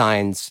previous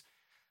signs.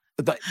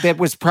 That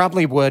was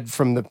probably wood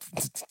from the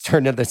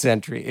turn of the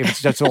century. It was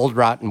just old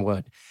rotten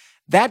wood.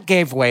 That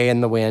gave way in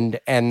the wind,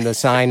 and the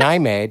sign I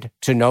made,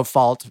 to no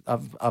fault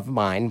of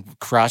mine,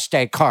 crushed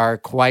a car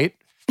quite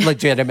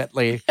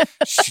legitimately,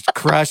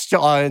 crushed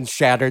and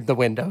shattered the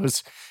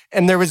windows.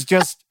 And there was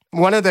just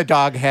one of the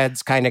dog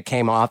heads kind of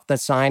came off the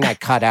sign. I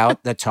cut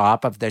out the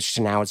top of the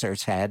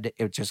schnauzer's head.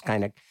 It just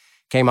kind of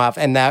came off,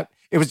 and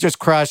it was just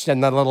crushed,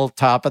 and the little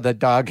top of the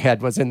dog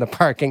head was in the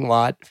parking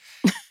lot.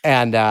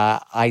 And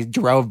I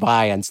drove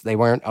by, and they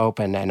weren't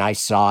open, and I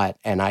saw it,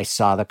 and I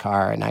saw the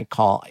car, and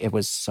it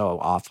was so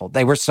awful.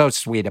 They were so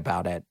sweet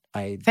about it.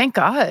 Thank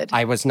God.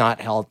 I was not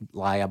held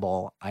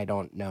liable. I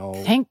don't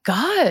know. Thank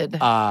God.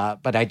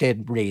 But I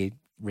did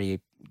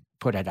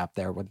put it up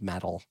there with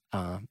metal.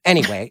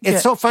 Anyway,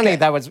 it's so funny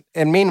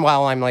and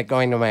meanwhile, I'm like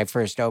going to my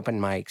first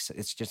open mics.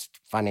 It's just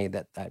funny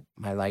that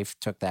my life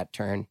took that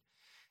turn.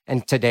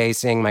 And today,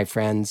 seeing my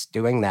friends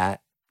doing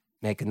that,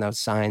 making those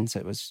signs,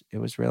 it was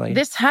really.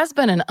 This has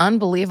been an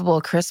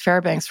unbelievable Chris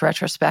Fairbanks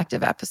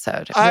retrospective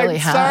episode. It really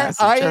has.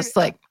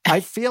 I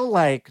feel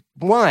like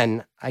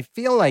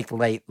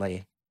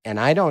lately,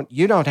 and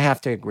you don't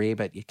have to agree,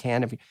 but you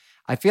can if you.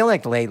 I feel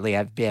like lately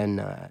I've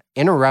been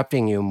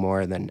interrupting you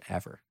more than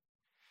ever.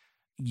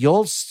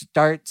 You'll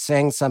start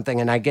saying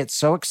something, and I get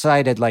so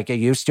excited, like I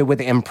used to with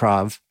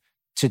improv,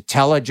 to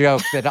tell a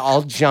joke that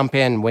I'll jump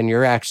in when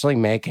you're actually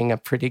making a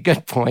pretty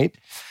good point.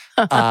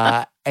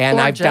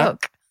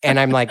 And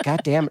I'm like,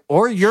 God damn it.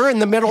 Or you're in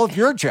the middle of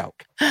your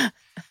joke.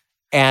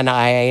 And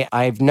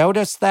I've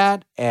noticed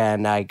that.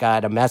 And I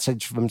got a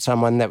message from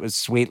someone that was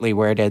sweetly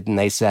worded. And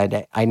they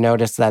said, I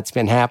noticed that's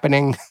been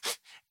happening.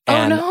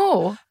 And,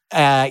 oh,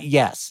 no.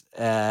 Yes.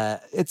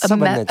 It's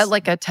someone that's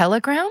like a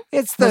telegram?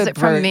 It's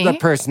from me? The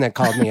person that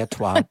called me a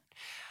twat.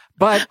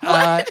 But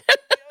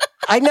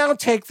I now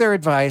take their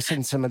advice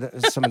and some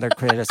of their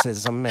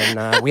criticism,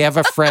 and we have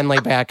a friendly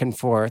back and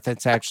forth.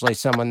 It's actually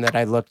someone that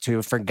I look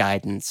to for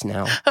guidance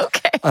now.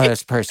 Okay.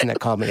 This person that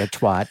called me a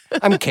twat.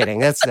 I'm kidding.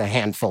 That's a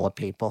handful of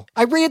people.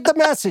 I read the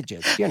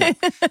messages, you know.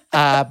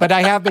 But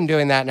I have been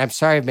doing that, and I'm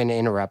sorry I've been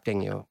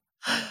interrupting you.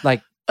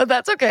 Like, oh,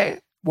 that's okay.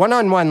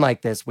 One-on-one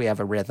like this, we have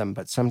a rhythm,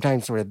 but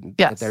sometimes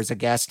there's a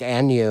guest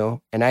and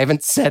you, and I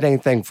haven't said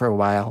anything for a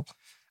while.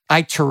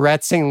 I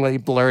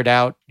Tourette'singly blurt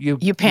out, You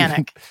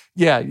panic.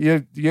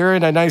 You're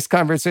in a nice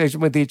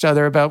conversation with each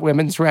other about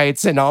women's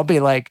rights, and I'll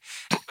be like,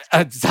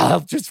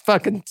 I'll just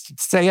fucking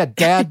say a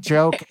dad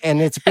joke,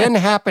 and it's been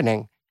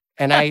happening.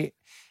 And I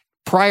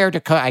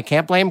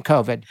can't blame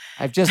COVID.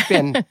 I've just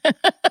been,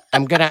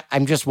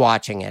 I'm just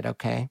watching it,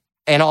 okay?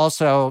 And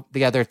also,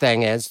 the other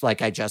thing is,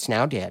 like I just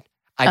now did,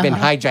 I've been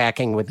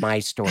hijacking with my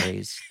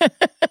stories.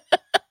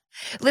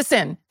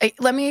 Listen,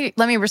 let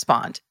me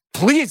respond.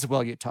 Please,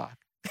 will you talk?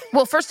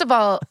 Well, first of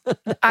all,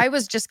 I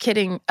was just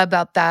kidding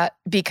about that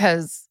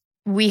because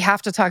we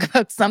have to talk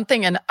about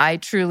something, and I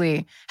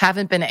truly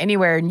haven't been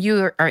anywhere, and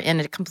you are in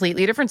a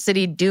completely different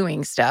city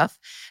doing stuff.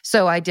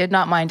 So I did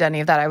not mind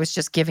any of that. I was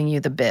just giving you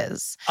the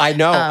biz. I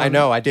know.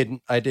 I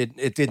didn't.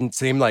 It didn't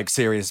seem like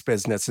serious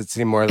business. It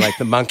seemed more like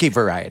the monkey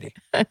variety.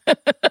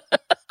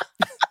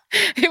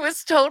 It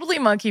was totally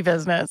monkey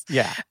business.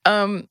 Yeah.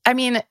 I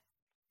mean,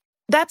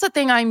 that's a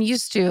thing I'm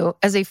used to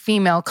as a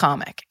female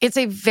comic. It's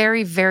a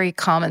very, very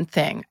common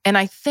thing. And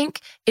I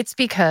think it's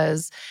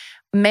because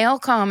male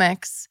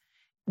comics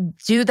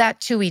do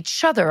that to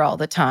each other all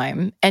the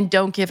time and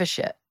don't give a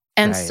shit.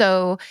 And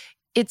so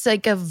it's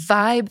like a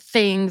vibe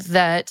thing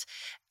that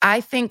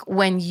I think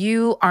when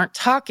you aren't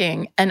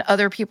talking and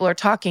other people are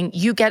talking,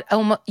 you get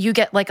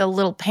like a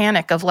little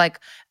panic of like,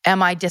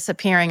 am I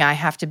disappearing? I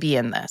have to be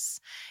in this.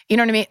 You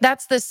know what I mean?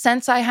 That's the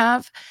sense I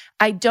have.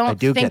 I don't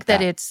think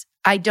that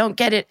I don't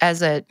get it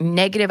as a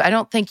negative. I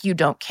don't think you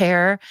don't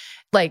care.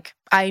 Like,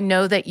 I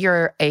know that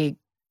you're a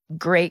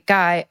great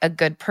guy, a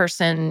good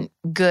person,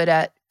 good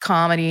at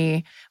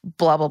comedy,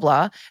 blah, blah,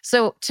 blah.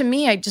 So to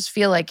me, I just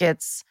feel like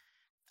it's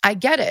I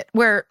get it.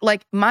 Where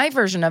like my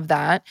version of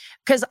that,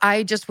 because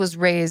I just was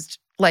raised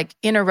like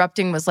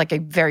interrupting was like a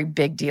very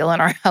big deal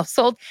in our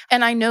household.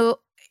 And I know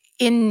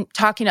in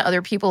talking to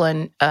other people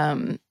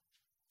and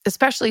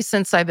especially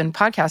since I've been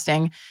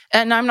podcasting,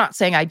 and I'm not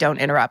saying I don't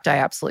interrupt, I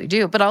absolutely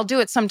do, but I'll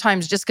do it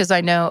sometimes just because I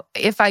know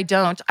if I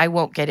don't, I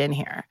won't get in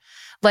here.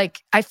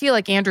 Like, I feel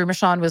like Andrew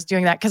Michon was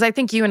doing that because I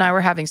think you and I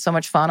were having so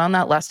much fun on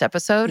that last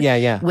episode.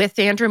 Yeah. With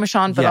Andrew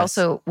Michon, but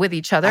also with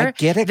each other. I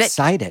get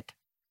excited.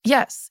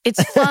 Yes,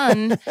 it's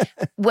fun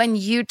when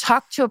you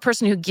talk to a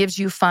person who gives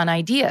you fun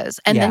ideas.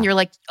 And then you're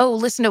like, oh,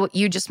 listen to what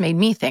you just made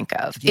me think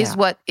of, is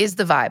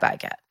the vibe I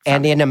get.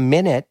 And in a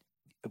minute,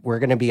 we're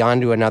going to be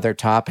on to another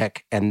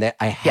topic. And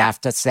I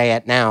have to say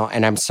it now.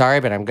 And I'm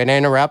sorry, but I'm going to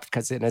interrupt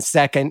because in a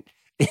second,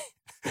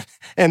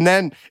 and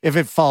then if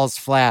it falls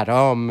flat,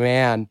 oh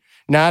man,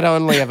 not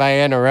only have I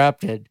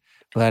interrupted,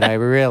 but I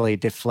really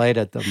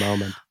deflated the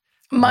moment.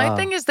 My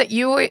thing is that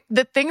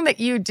the thing that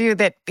you do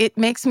that it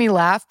makes me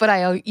laugh, but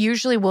I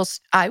usually will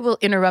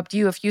interrupt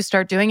you if you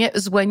start doing it,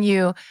 is when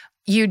you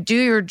do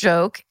your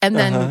joke and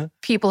then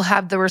people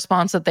have the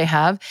response that they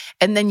have.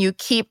 And then you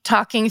keep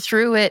talking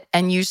through it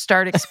and you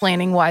start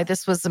explaining why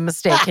this was a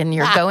mistake and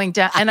you're going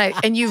down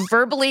and you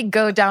verbally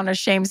go down a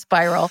shame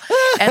spiral.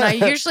 And I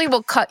usually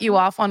will cut you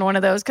off on one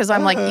of those because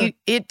I'm like,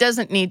 it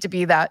doesn't need to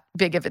be that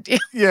big of a deal.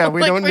 Yeah,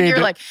 we don't need you're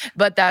to. Like,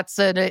 but that's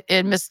a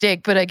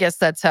mistake, but I guess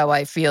that's how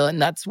I feel and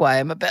that's why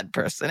I'm a bad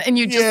person. And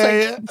you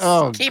just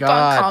keep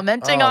on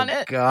commenting on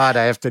it. God,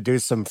 I have to do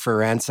some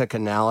forensic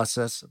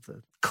analysis of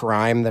the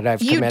crime that I've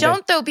committed. You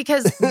don't though,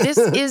 because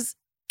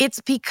it's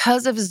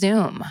because of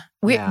Zoom.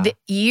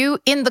 You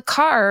in the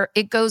car,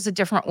 it goes a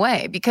different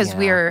way because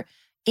we are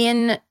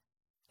in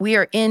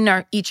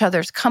each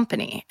other's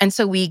company. And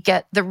so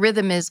the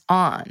rhythm is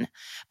on.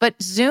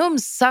 But Zoom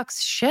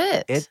sucks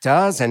shit. It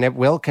does, and it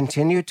will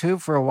continue to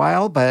for a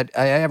while. But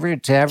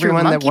to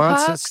everyone that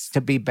wants us to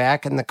be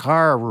back in the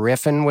car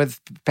riffing with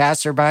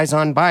passerbys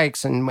on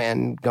bikes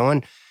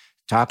and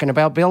talking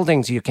about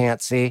buildings you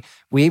can't see,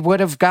 we would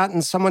have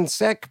gotten someone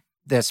sick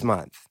this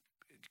month,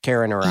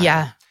 carrying around.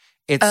 Yeah.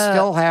 It's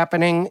still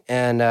happening,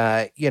 and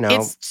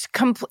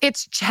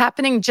it's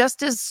happening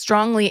just as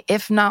strongly,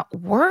 if not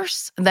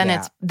worse, than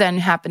it's been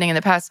happening in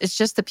the past. It's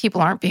just that people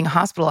aren't being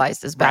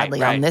hospitalized as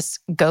badly on this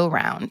go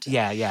round.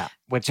 Yeah,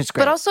 which is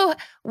great. But also,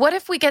 what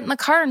if we get in the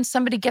car and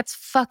somebody gets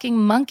fucking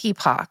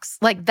monkeypox?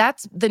 Like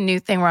that's the new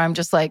thing where I'm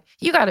just like,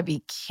 you got to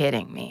be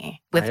kidding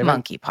me with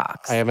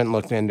monkeypox. I haven't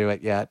looked into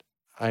it yet.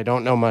 I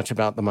don't know much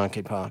about the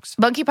monkeypox.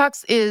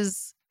 Monkeypox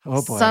is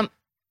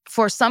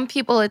for some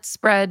people it's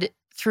spread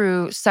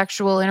through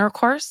sexual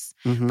intercourse,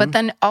 but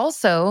then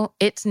also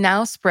it's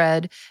now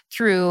spread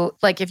through,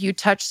 like if you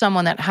touch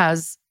someone that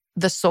has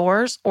the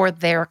sores or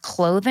their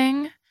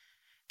clothing,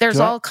 there's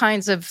all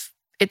kinds of,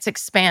 it's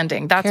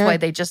expanding. That's why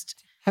they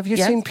just... Have you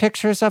seen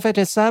pictures of it?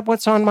 Is that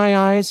what's on my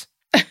eyes?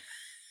 Do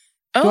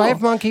I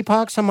have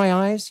monkeypox on my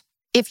eyes?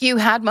 If you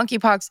had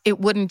monkeypox, it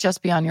wouldn't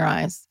just be on your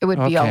eyes. It would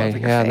be all over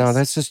your face. No,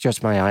 this is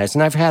just my eyes.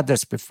 And I've had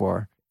this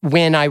before.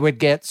 When I would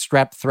get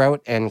strep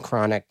throat and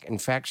chronic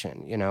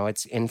infection,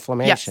 it's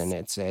inflammation. Yes.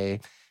 It's a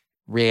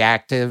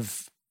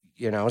reactive,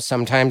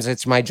 sometimes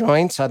it's my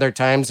joints, other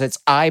times it's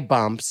eye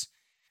bumps.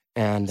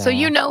 And so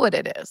you know what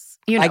it is.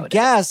 I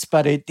guess,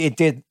 but it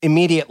did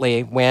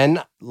immediately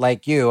when,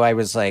 like you, I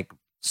was like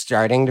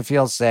starting to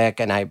feel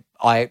sick and I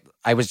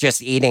was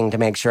just eating to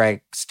make sure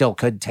I still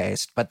could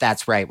taste. But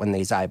that's right when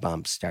these eye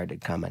bumps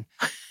started coming.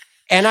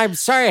 And I'm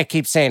sorry I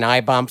keep saying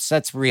eye bumps.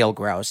 That's real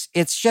gross.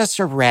 It's just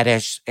a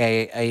reddish,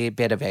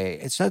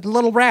 it's a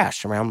little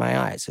rash around my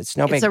eyes. It's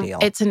no big deal.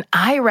 It's an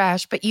eye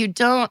rash, but you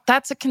don't,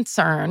 that's a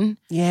concern.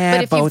 Yeah,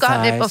 but if you've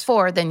gotten it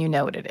before, then you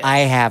know what it is.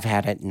 I have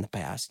had it in the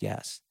past,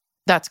 yes.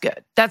 That's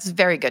good. That's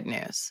very good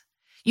news.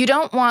 You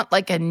don't want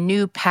like a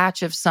new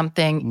patch of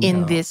something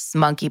in this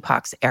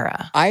monkeypox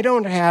era. I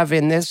don't have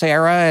in this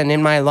era and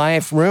in my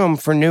life room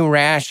for new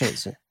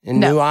rashes and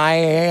new eye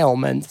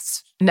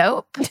ailments.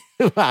 Nope.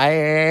 Eye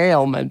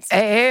ailments.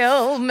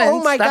 Oh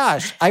my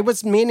gosh. I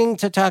was meaning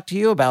to talk to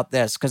you about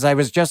this because I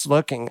was just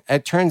looking.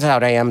 It turns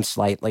out I am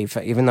slightly,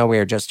 even though we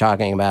were just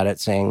talking about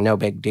it, saying no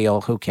big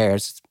deal. Who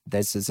cares?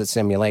 This is a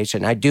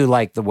simulation. I do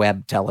like the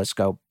Webb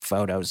telescope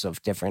photos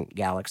of different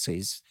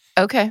galaxies.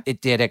 Okay. It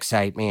did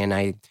excite me. And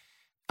I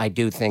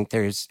do think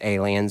there's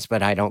aliens,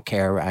 but I don't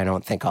care. I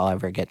don't think I'll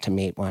ever get to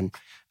meet one.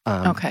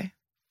 Okay.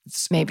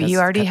 Maybe you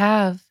already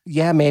have.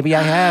 Yeah, maybe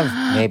I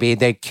have. Maybe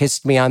they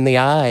kissed me on the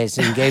eyes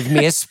and gave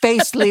me a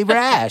spacely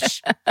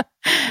rash.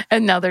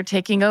 And now they're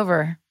taking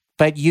over.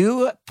 But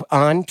you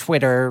on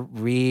Twitter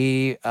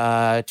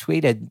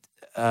retweeted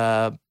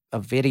a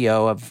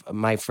video of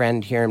my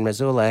friend here in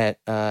Missoula.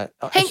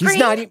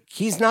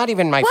 He's not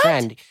even my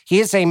friend. He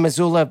is a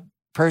Missoula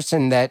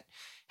person that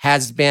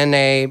has been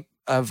a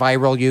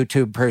viral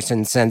YouTube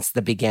person since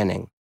the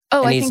beginning.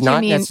 Oh, I think you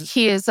mean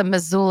he is a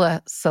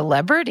Missoula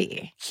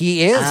celebrity.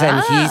 He is, and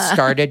he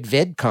started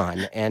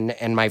VidCon.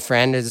 And my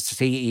friend is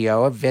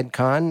CEO of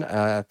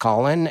VidCon,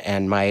 Colin,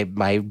 and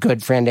my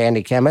good friend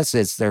Andy Chemis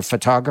is their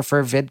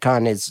photographer.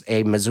 VidCon is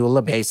a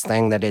Missoula-based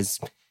thing that is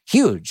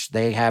huge.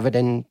 They have it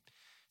in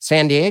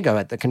San Diego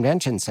at the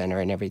convention center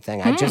and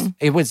everything.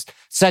 It was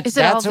such. Is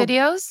it all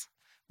videos?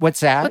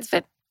 What's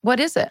that? What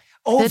is it?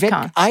 Oh,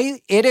 VidCon.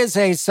 It is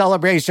a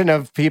celebration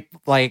of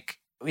people. Like,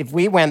 if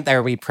we went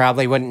there, we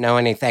probably wouldn't know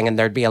anything, and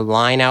there'd be a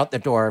line out the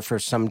door for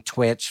some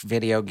Twitch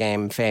video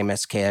game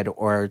famous kid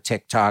or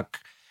TikTok.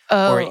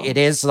 Oh. Or it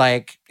is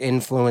like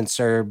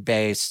influencer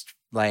based,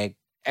 like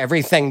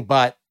everything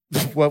but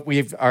what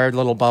our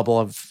little bubble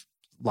of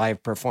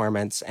live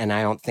performance. And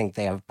I don't think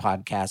they have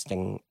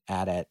podcasting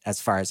at it,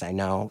 as far as I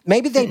know.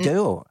 Maybe they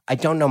do. I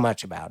don't know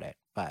much about it.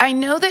 But I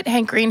know that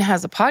Hank Green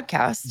has a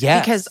podcast.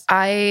 Yes. Because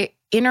I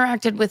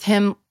interacted with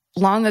him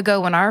long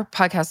ago when our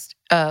podcast,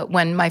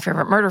 when My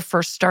Favorite Murder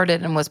first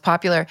started and was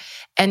popular.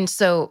 And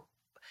so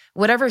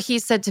whatever he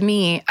said to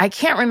me, I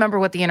can't remember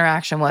what the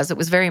interaction was. It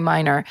was very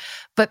minor,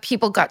 but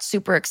people got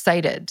super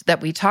excited that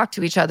we talked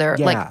to each other.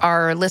 Yeah. Like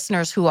our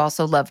listeners who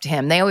also loved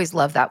him. They always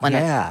love that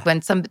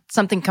when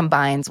something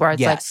combines where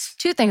it's like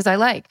two things I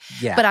like.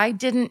 Yeah. But I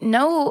didn't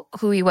know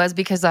who he was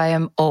because I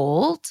am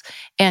old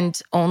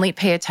and only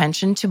pay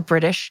attention to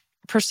British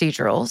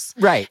procedurals.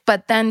 Right.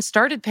 But then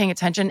started paying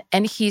attention,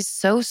 and he's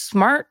so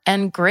smart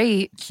and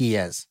great. He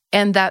is.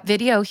 And that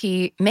video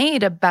he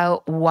made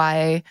about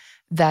why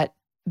that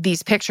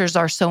these pictures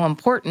are so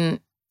important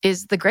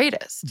is the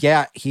greatest.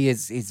 Yeah,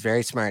 he's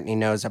very smart, and he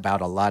knows about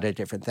a lot of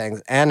different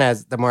things. And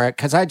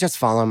because I just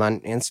follow him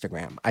on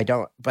Instagram.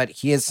 But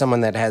he is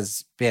someone that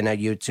has been a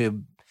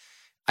YouTube.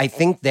 I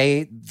think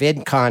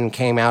VidCon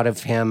came out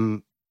of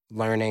him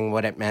learning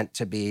what it meant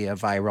to be a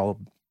viral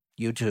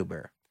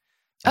YouTuber.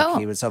 Like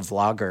he was a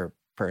vlogger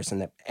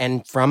person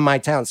and from my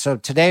town. So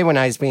today when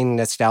I was being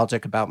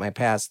nostalgic about my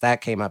past, that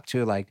came up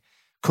too. Like,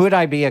 could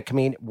I be a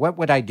comedian? What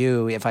would I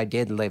do if I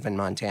did live in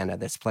Montana,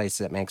 this place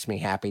that makes me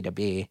happy to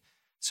be?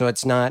 So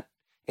it's not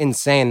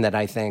insane that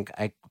I think,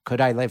 could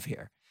I live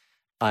here?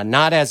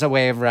 Not as a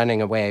way of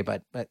running away,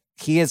 but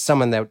he is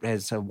someone that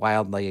has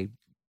wildly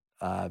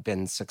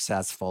been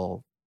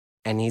successful.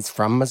 And he's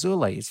from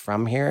Missoula. He's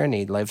from here and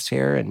he lives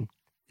here. And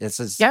this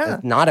is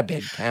not a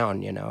big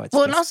town, you know.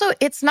 And also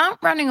it's not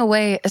running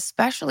away,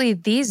 especially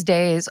these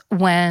days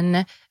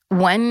when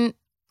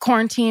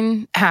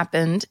quarantine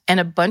happened and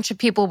a bunch of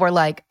people were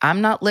like,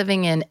 I'm not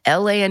living in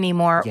LA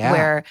anymore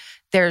where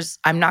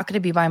I'm not going to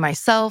be by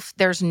myself.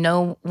 There's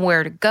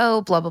nowhere to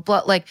go, blah, blah,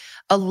 blah. Like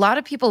a lot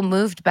of people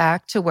moved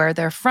back to where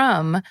they're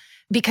from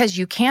because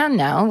you can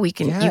now. You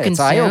can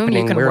Zoom,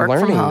 you can work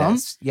from home.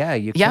 This. Yeah,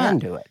 you can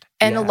do it.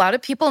 And a lot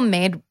of people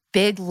made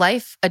big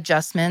life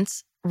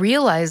adjustments,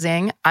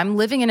 realizing I'm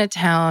living in a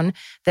town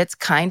that's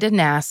kind of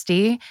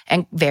nasty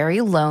and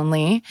very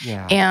lonely.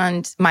 Yeah.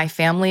 And my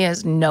family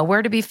is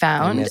nowhere to be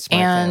found. I miss my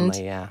family,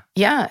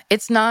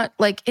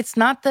 it's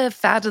not the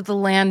fat of the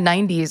land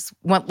 90s,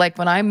 like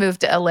when I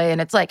moved to LA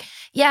and it's like,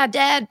 yeah,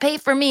 Dad, pay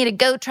for me to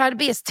go try to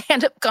be a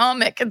stand-up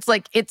comic. It's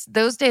like,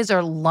 those days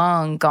are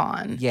long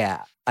gone.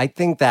 Yeah. I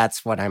think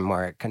that's what I'm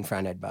more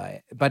confronted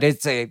by. But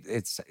it's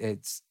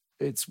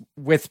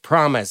with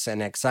promise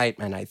and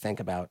excitement, I think,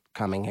 about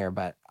coming here.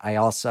 But I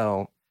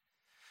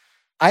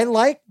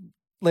like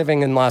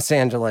living in Los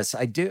Angeles.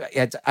 I do.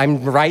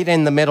 I'm right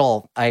in the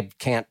middle. I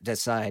can't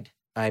decide.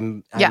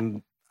 I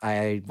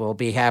will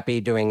be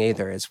happy doing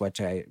either is what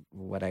I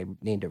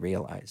need to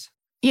realize.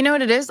 You know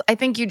what it is? I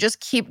think you just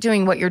keep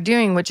doing what you're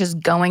doing, which is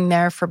going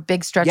there for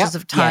big stretches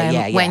of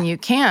time when you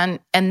can,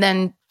 and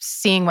then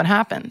seeing what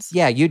happens.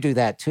 Yeah, you do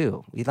that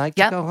too. We like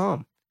to go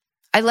home.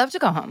 I love to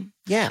go home.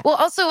 Yeah. Well,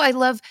 also, I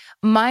love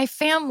my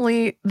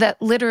family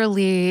that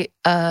literally,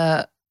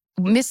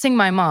 missing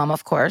my mom,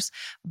 of course,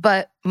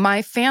 but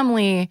my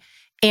family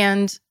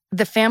and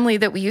the family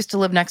that we used to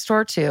live next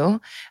door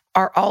to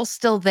are all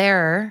still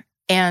there.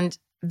 And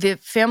the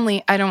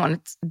family, I don't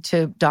want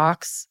to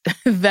dox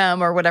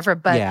them or whatever,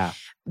 but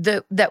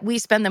that we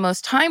spend the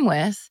most time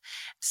with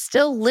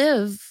still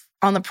live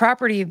on the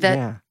property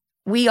that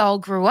we all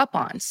grew up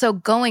on. So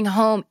going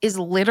home is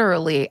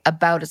literally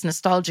about as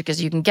nostalgic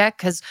as you can get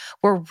because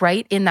we're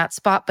right in that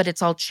spot, but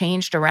it's all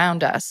changed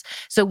around us.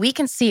 So we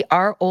can see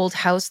our old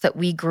house that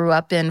we grew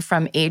up in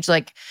from age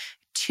like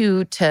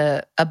 2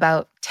 to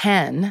about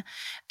 10.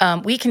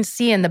 We can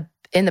see in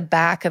the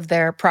back of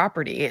their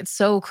property. It's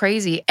so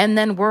crazy. And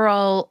then we're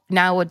all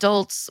now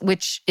adults,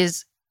 which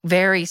is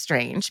very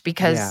strange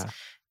because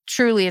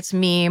truly it's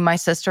me, my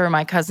sister,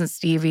 my cousin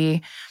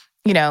Stevie,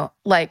 you know,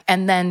 like,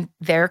 and then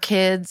their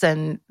kids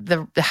and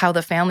how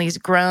the family's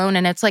grown.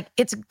 And it's like,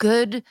 it's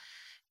good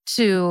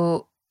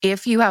to,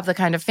 if you have the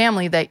kind of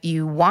family that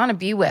you want to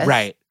be with,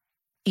 right?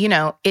 You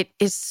know, it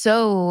is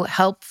so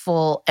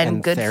helpful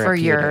and good for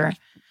your,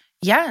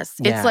 it's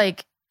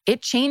like,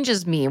 it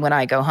changes me when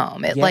I go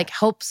home. It like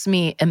helps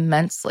me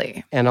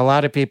immensely. And a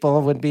lot of people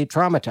would be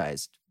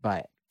traumatized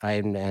by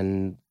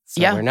it.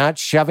 So we're not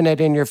shoving it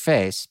in your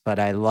face, but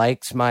I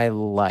liked my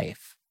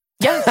life.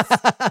 Yes.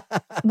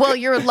 Well,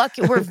 you're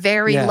lucky. We're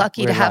very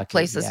lucky to have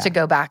places to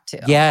go back to.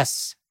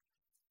 Yes.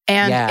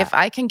 And if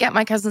I can get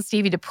my cousin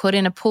Stevie to put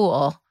in a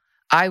pool,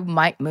 I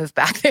might move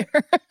back there.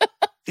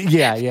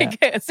 Yeah.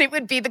 Because it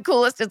would be the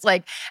coolest. It's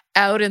like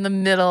out in the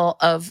middle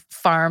of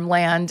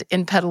farmland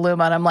in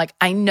Petaluma. And I'm like,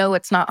 I know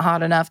it's not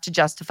hot enough to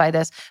justify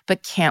this,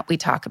 but can't we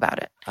talk about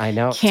it? I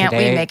know. Can't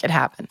we make it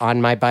happen?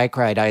 On my bike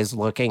ride, I was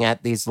looking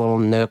at these little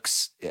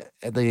nooks,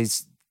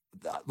 these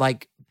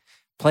like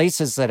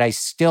places that a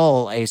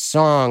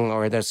song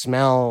or the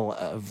smell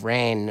of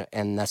rain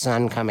and the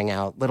sun coming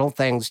out, little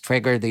things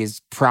trigger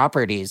these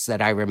properties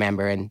that I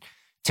remember. And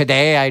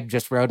today I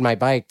just rode my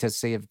bike to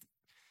see if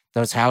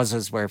those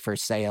houses were for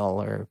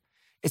sale, or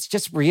it's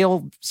just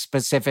real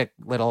specific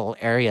little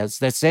areas.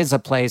 This is a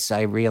place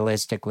I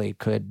realistically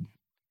could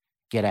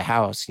get a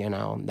house,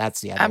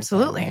 that's the other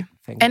Absolutely.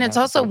 thing. And it's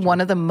also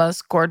one of the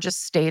most gorgeous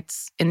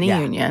states in the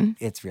Union.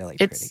 It's really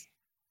pretty. It's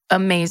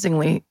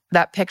amazingly,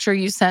 that picture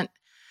you sent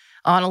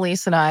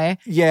Annalise and I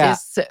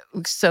is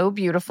so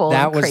beautiful.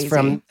 That and was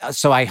crazy.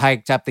 so I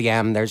hiked up the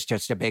M. There's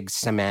just a big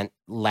cement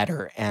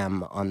letter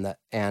M on the,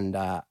 and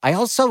I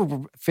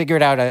also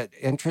figured out an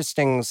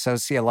interesting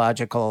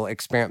sociological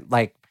experiment.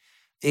 Like,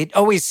 it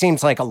always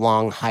seems like a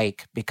long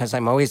hike because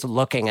I'm always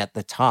looking at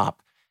the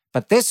top.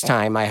 But this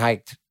time I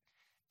hiked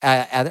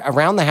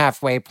around the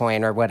halfway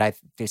point, or what I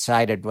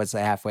decided was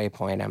the halfway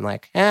point. I'm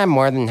like, I'm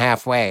more than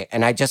halfway.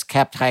 And I just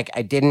kept hiking.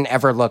 I didn't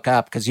ever look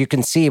up because you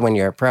can see when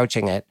you're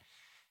approaching it.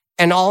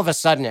 And all of a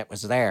sudden it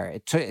was there.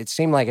 It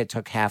seemed like it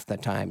took half the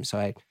time.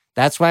 So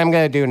that's what I'm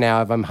going to do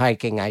now. If I'm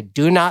hiking, I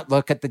do not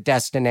look at the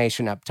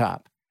destination up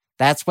top.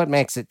 That's what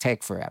makes it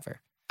take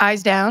forever.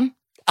 Eyes down?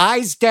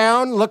 Eyes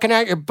down, looking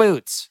at your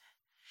boots.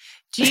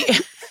 Do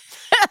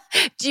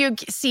you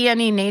see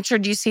any nature?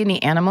 Do you see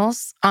any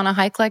animals on a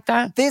hike like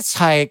that? This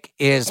hike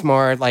is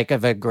more like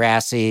of a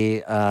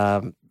grassy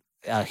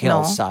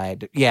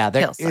hillside. Yeah,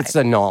 it's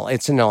a knoll.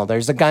 It's a knoll.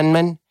 There's a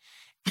gunman.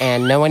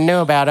 And no one knew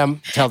about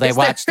him till they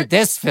watched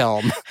this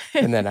film.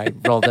 And then I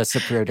rolled a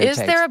Zapruder Is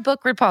there a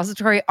book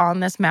repository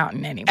on this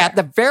mountain anywhere? At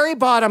the very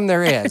bottom,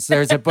 there is.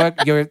 There's a book.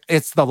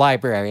 It's the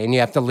library, and you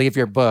have to leave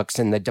your books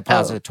in the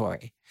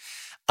depository.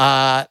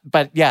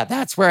 But yeah,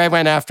 that's where I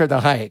went after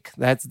the hike.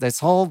 That's this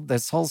whole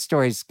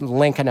story's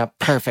linking up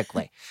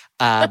perfectly.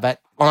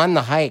 But on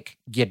the hike,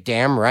 you're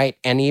damn right.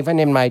 And even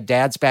in my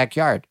dad's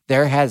backyard,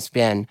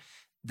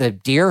 the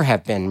deer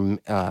have been,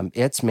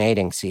 it's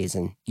mating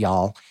season,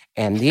 y'all.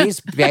 And these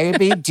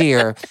baby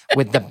deer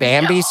with the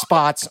Bambi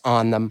spots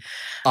on them,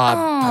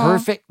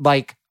 perfect,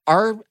 like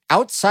are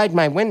outside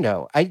my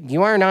window.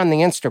 You aren't on the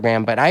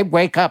Instagram, but I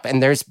wake up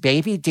and there's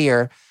baby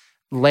deer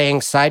laying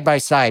side by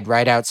side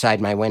right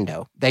outside my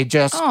window. They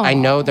just, I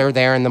know they're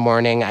there in the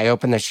morning. I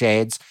open the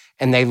shades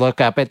and they look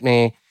up at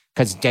me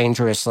because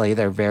dangerously,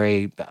 they're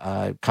very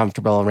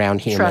comfortable around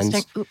humans.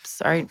 Trusting. Oops,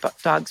 sorry,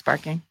 dog's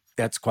barking.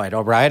 That's quite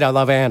all right. I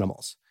love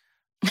animals.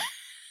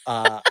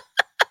 But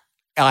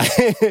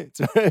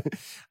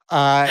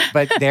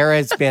there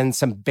has been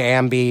some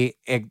Bambi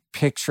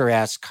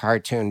picturesque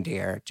cartoon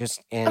deer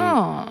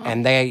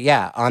and they,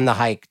 on the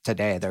hike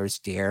today, there's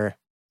deer.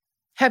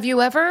 Have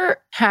you ever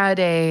had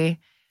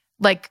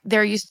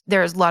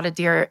there's a lot of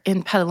deer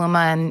in Petaluma,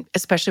 and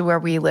especially where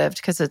we lived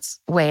because it's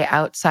way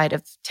outside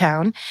of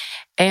town.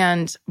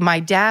 And my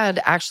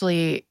dad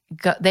actually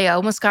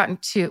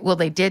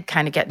they did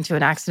kind of get into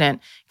an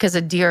accident because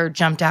a deer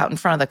jumped out in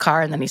front of the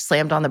car and then he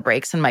slammed on the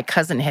brakes and my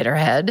cousin hit her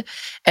head.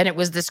 And it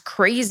was this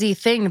crazy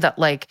thing that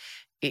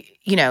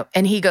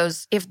and he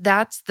goes, if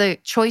that's the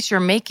choice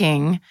you're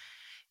making,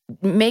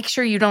 make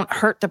sure you don't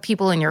hurt the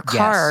people in your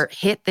car,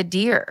 hit the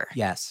deer.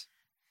 Yes.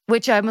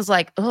 Which I was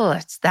like,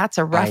 that's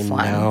a rough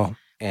one. I know.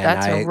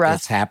 And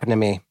it's happened to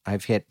me.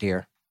 I've hit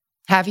deer.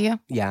 Have you?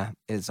 Yeah,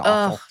 it's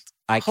awful.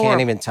 I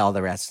can't even tell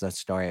the rest of the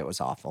story. It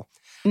was awful.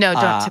 No,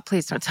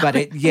 please don't tell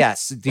me. But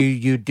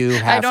you do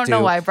have to. I don't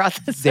know why I brought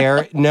this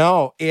up.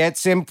 No,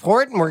 it's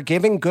important. We're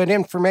giving good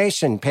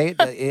information.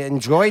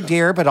 Enjoy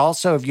deer, but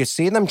also if you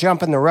see them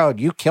jump in the road,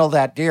 you kill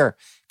that deer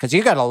because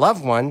you got a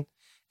loved one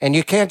and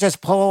you can't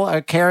just pull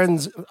a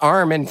Karen's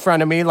arm in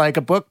front of me like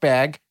a book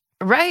bag.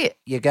 Right.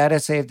 You got to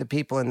save the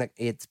people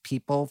it's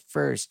people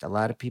first. A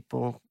lot of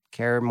people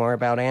care more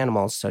about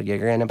animals, so you're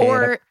going to be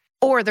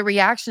Or the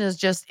reaction is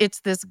just,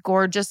 it's this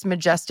gorgeous,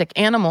 majestic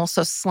animal,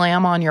 so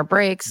slam on your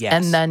brakes,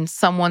 and then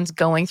someone's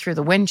going through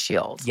the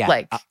windshield.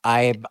 Yeah,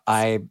 I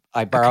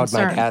borrowed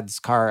my dad's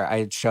car.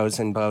 I chose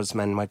in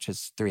Bozeman, which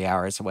is 3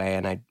 hours away,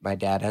 and my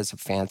dad has a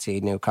fancy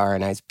new car,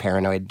 and I was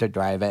paranoid to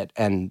drive it.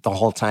 And the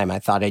whole time I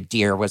thought a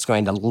deer was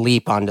going to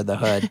leap onto the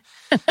hood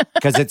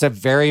because it's a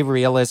very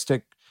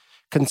realistic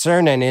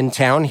concern. And in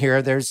town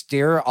here, there's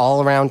deer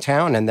all around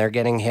town and they're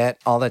getting hit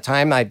all the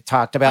time. I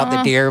talked about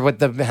the deer with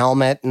the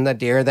helmet and the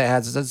deer that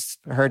has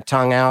her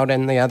tongue out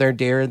and the other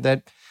deer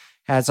that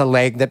has a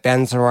leg that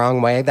bends the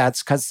wrong way.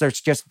 That's because there's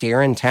just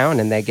deer in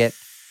town and they get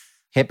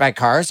hit by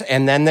cars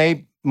and then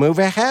they move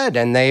ahead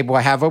and they will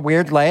have a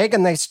weird leg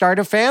and they start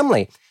a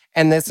family.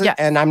 And this is,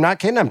 and I'm not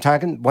kidding. I'm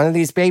talking one of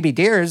these baby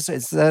deers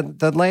is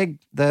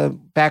the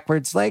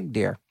backwards leg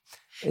deer.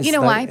 You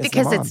know why?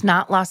 Because it's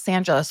not Los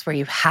Angeles where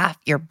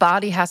your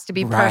body has to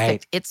be perfect.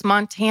 Right. It's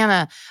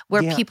Montana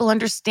where people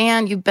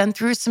understand you've been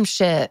through some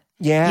shit.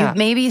 Yeah.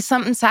 Maybe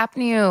something's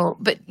happened to you,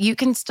 but you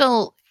can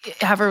still,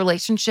 have a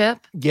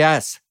relationship.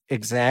 Yes,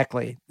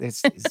 exactly.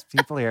 These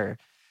people here,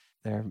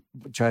 they're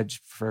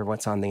judged for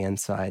what's on the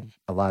inside.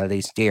 A lot of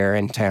these deer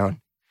in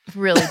town.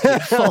 Really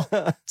beautiful.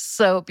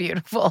 So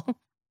beautiful.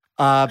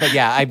 But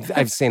yeah,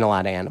 I've seen a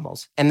lot of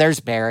animals. And there's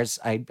bears.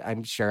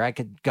 I'm sure I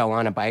could go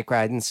on a bike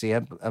ride and see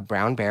a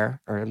brown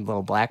bear or a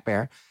little black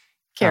bear.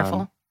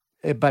 Careful.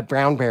 But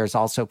brown bears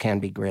also can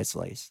be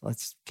grizzlies.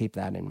 Let's keep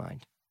that in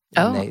mind.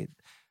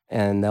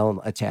 And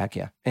they'll attack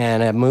you.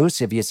 And a moose,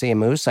 if you see a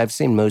moose, I've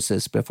seen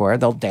mooses before.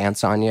 They'll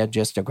dance on you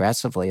just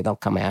aggressively. They'll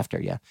come after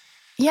you.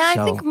 Yeah,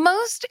 So- I think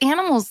most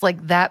animals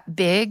like that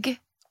big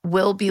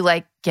will be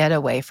like, get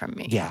away from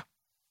me. Yeah.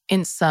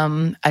 In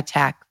some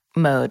attack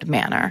mode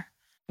manner.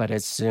 But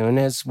as soon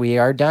as we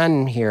are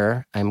done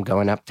here, I'm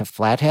going up to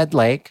Flathead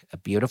Lake, a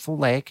beautiful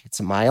lake. It's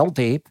a mile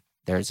deep.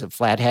 There's a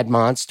flathead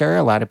monster.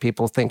 A lot of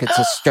people think it's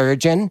a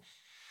sturgeon.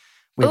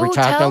 We were Oh,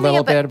 talking tell a me little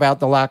about- bit about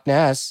the Loch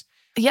Ness.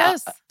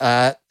 Yes.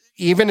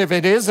 Even if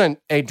it isn't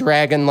a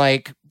dragon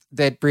lake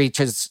that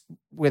breaches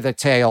with a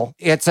tail,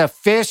 it's a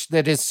fish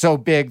that is so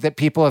big that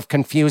people have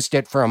confused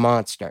it for a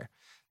monster.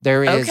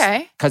 There is,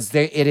 Okay. because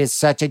it is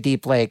such a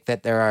deep lake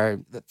that there are,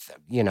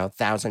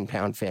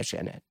 1,000-pound fish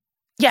in it.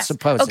 Yes.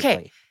 Supposedly.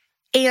 Okay.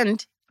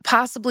 And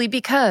possibly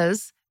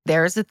because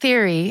there's a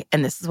theory,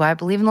 and this is why I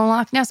believe in the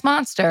Loch Ness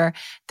Monster,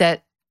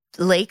 that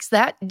lakes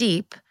that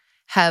deep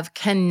have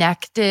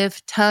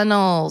connective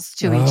tunnels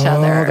to each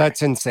other. Oh,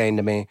 that's insane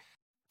to me.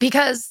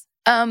 Because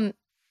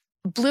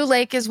Blue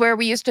Lake is where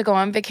we used to go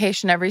on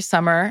vacation every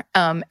summer,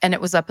 and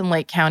it was up in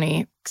Lake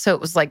County. So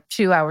it was like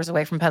 2 hours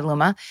away from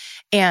Petaluma.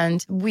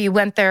 And we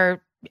went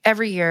there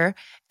every year.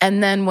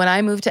 And then when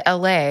I moved to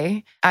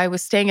LA, I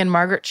was staying in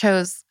Margaret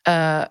Cho's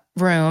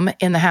room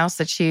in the house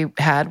that she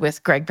had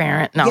with Greg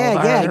Barrett and all of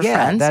our other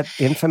friends. That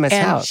infamous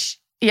And house.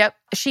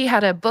 she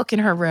had a book in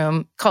her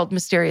room called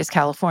Mysterious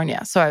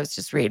California. So I was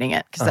just reading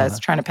it because I was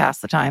trying to pass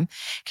the time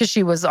because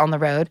she was on the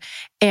road.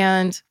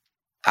 And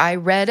I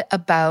read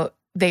about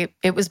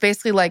it was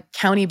basically like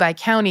county by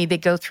county. They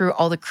go through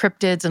all the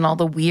cryptids and all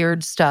the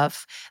weird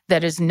stuff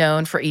that is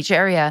known for each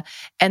area.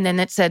 And then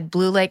it said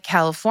Blue Lake,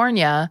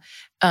 California.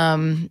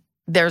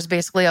 There's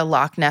basically a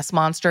Loch Ness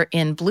Monster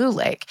in Blue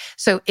Lake.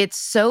 So it's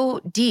so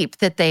deep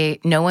that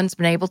no one's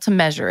been able to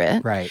measure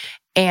it. Right.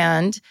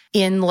 And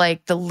in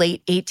like the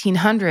late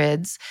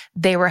 1800s,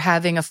 they were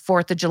having a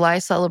 4th of July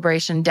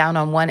celebration down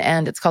on one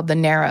end. It's called the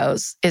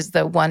Narrows, is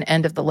the one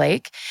end of the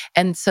lake.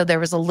 And so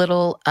there was a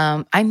little,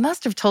 I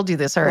must have told you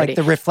this already. Like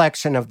the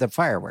reflection of the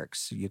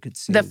fireworks, you could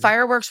see. The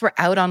fireworks were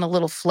out on a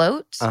little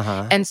float.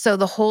 Uh-huh. And so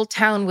the whole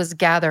town was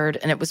gathered,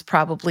 and it was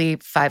probably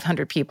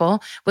 500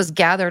 people, was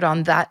gathered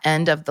on that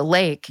end of the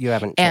lake. You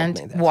haven't told me And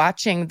this.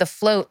 watching the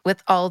float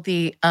with all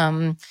the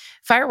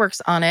fireworks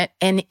on it.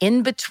 And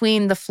in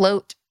between the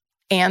float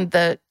and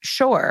the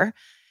shore,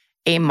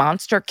 a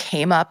monster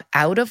came up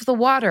out of the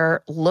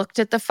water, looked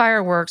at the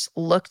fireworks,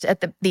 looked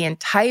at the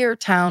entire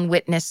town,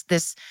 witnessed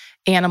this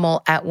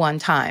animal at one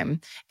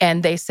time.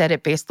 And they said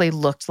it basically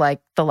looked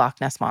like the Loch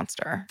Ness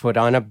Monster. Put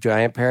on a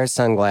giant pair of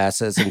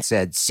sunglasses and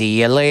said,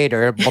 "See you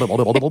later."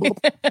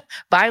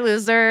 Bye,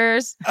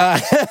 losers.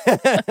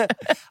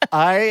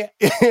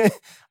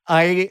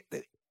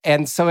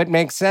 And so it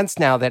makes sense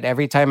now that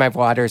every time I've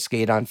water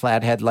skied on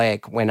Flathead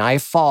Lake, when I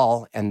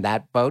fall and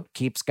that boat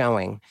keeps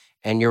going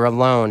and you're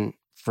alone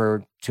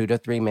for 2 to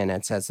 3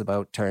 minutes as the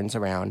boat turns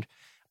around,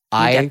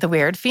 You get the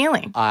weird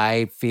feeling.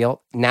 I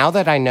feel, now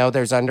that I know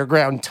there's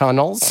underground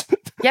tunnels,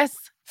 Yes.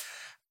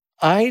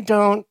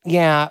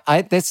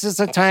 this is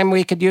a time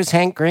we could use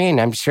Hank Green.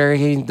 I'm sure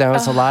he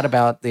knows a lot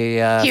about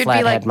the You'd be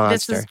Flathead like,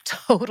 Monster. this is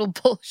total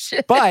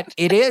bullshit. But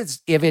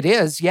if it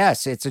is,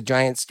 yes, it's a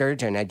giant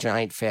sturgeon, a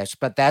giant fish.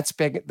 But that's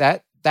big.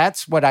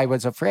 That's what I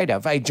was afraid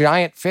of. A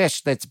giant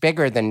fish that's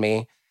bigger than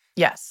me,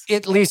 Yes.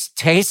 at least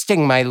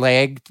tasting my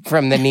leg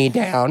from the knee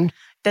down.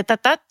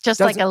 Just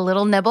like a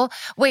little nibble.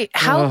 Wait,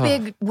 how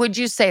big would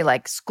you say,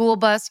 like school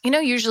bus?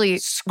 Usually when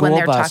School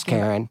they're bus, talking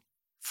Karen.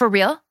 for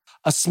real?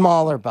 A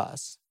smaller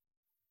bus.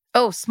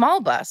 Oh,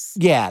 small bus.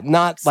 Yeah,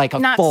 not like a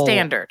Not full.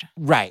 standard,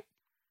 Right.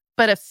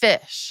 but a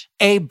fish.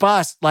 A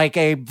bus, like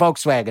a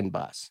Volkswagen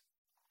bus.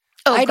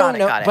 Oh, I got don't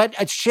know, it. but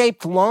it's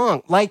shaped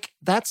long. Like,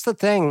 that's the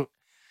thing.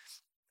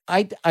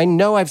 I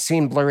know I've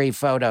seen blurry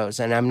photos,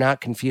 and I'm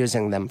not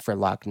confusing them for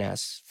Loch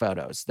Ness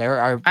photos. There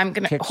are I'm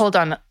going to pictures- hold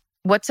on.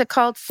 What's it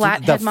called?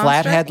 Flathead the Monster?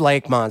 Flathead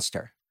Lake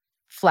Monster.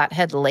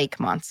 Flathead Lake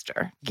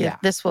Monster. Yeah.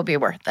 This will be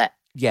worth it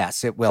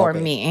Yes, it will for be.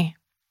 me.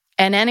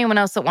 And anyone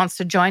else that wants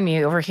to join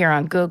me over here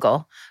on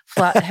Google,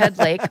 Flathead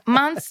Lake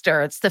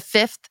Monster. It's the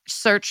 5th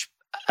search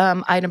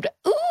item.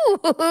 Ooh.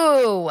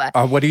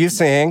 What are you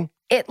saying?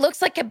 It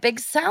looks like a big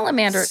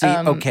salamander. See,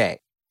 okay.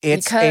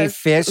 It's a because-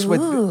 fish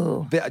with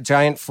Ooh.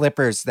 giant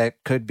flippers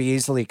that could be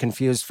easily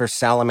confused for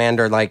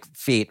salamander-like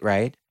feet,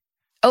 right?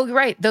 Oh,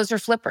 right. Those are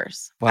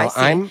flippers. I Well,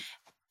 see.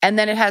 And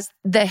then it has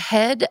the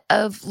head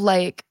of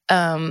like,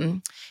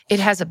 it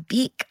has a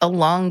beak, a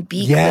long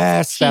beak.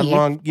 yes, with that teeth.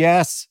 long.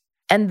 Yes,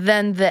 And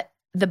then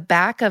the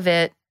back of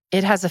it,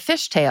 it has a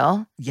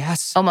fishtail,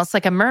 yes. almost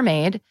like a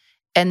mermaid.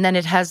 And then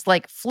it has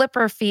like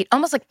flipper feet,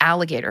 almost like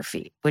alligator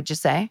feet, would you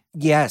say?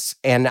 Yes,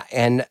 and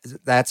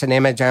that's an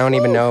image I don't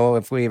even know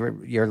if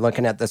you're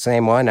looking at the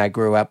same one. I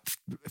grew up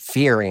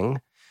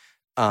fearing,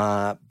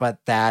 but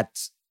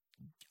that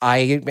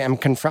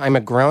I'm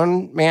a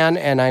grown man,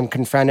 and I'm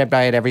confronted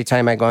by it every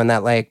time I go in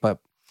that lake. But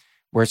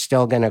we're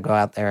still going to go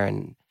out there,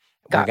 and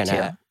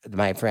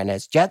my friend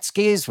has jet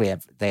skis.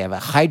 They have a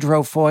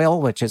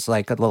hydrofoil, which is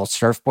like a little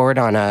surfboard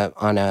on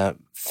a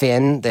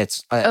fin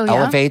that's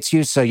elevates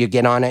you, so you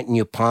get on it and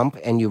you pump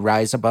and you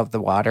rise above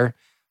the water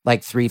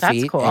like 3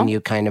 feet, cool. And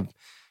you kind of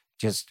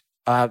just.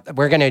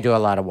 We're going to do a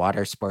lot of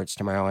water sports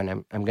tomorrow,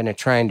 and I'm going to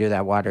try and do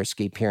that water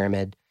ski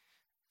pyramid.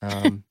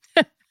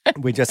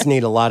 We just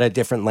need a lot of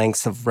different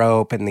lengths of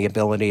rope and the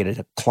ability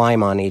to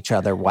climb on each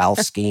other while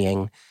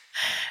skiing.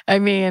 I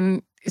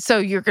mean, so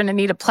you're going to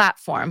need a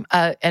platform,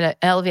 an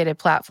elevated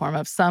platform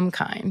of some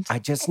kind. I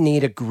just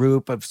need a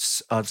group of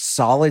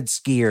solid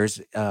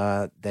skiers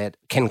that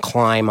can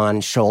climb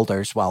on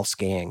shoulders while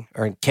skiing,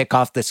 or kick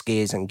off the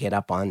skis and get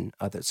up on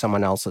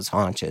someone else's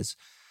haunches.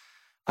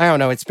 I don't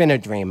know. It's been a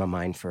dream of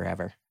mine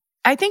forever.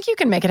 I think you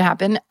can make it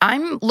happen.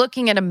 I'm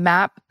looking at a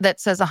map that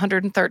says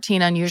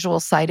 113 unusual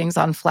sightings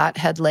on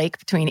Flathead Lake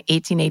between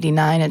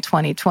 1889 and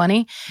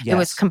 2020. Yes. It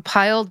was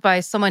compiled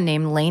by someone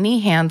named Lainey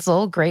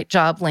Hansel. Great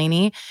job,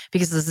 Lainey,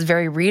 because this is a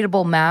very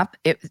readable map.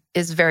 It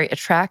is a very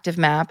attractive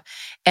map.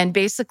 And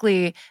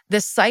basically,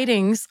 the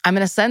sightings, I'm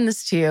going to send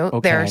this to you.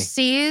 Okay. There are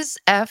C's,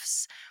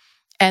 F's,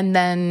 and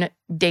then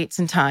dates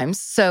and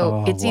times.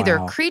 So it's either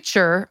a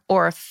creature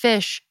or a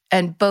fish,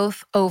 and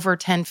both over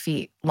 10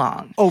 feet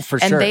long. Oh, for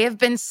sure. And they have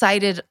been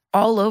sighted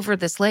all over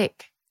this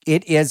lake.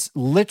 It is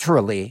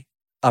literally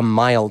a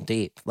mile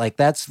deep. Like,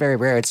 that's very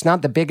rare. It's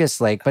not the biggest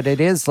lake, but it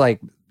is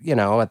like,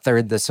 a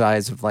third the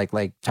size of like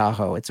Lake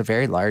Tahoe. It's a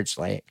very large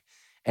lake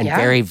and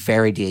very,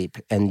 very deep.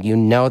 And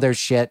there's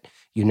shit.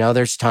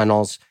 There's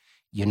tunnels.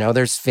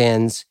 There's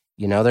fins.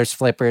 There's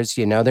flippers.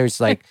 There's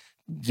like,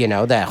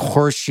 that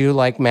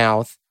horseshoe-like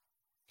mouth.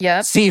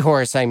 Yep.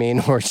 Seahorse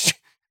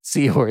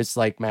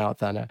like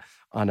mouth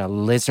on a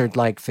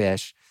lizard-like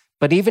fish.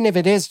 But even if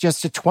it is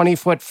just a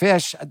 20-foot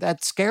fish,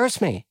 that scares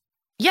me.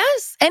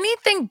 Yes.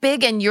 Anything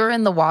big and you're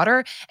in the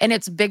water and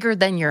it's bigger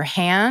than your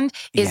hand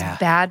is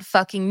bad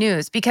fucking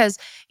news, because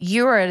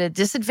you're at a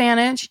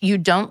disadvantage. You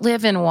don't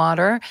live in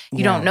water.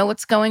 You don't know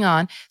what's going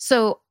on.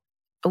 So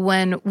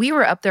when we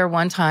were up there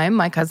one time,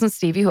 my cousin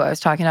Stevie, who I was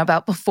talking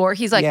about before,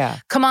 he's like,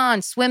 come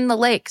on, swim the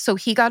lake. So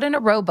he got in a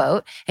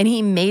rowboat and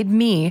he made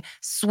me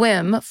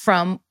swim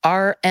from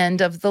our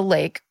end of the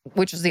lake,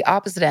 which was the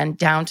opposite end,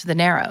 down to the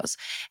Narrows.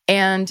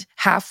 And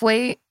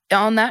halfway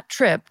on that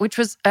trip, which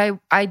was,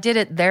 I did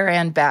it there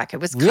and back.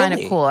 It was kind of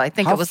cool. I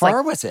think it was like... How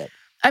far was it?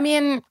 I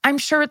mean, I'm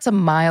sure it's a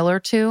mile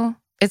or two.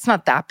 It's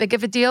not that big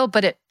of a deal,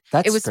 but it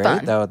was great,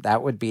 fun. Though.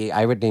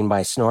 I would need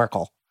my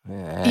snorkel.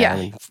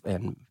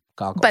 And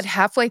goggles. But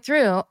halfway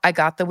through, I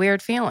got the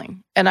weird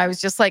feeling. And I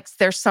was just like,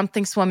 there's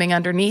something swimming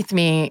underneath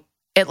me.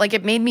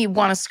 It made me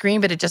want to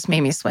scream, but it just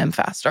made me swim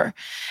faster.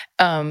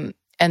 And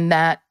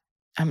that,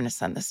 I'm going to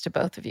send this to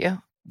both of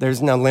you.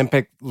 There's an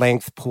Olympic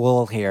length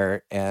pool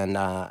here, and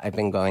I've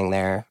been going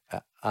there.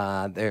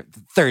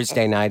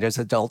 Thursday night is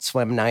adult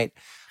swim night.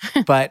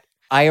 But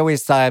I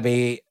always thought it'd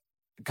be,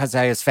 because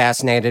I was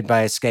fascinated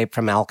by Escape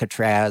from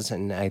Alcatraz,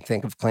 and I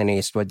think of Clint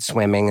Eastwood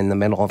swimming in the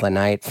middle of the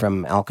night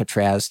from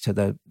Alcatraz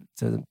to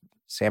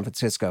San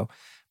Francisco.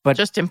 But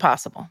just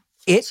impossible.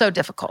 It's so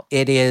difficult.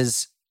 It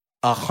is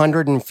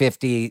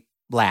 150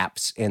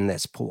 laps in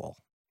this pool.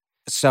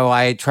 So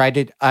I tried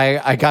to,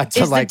 I got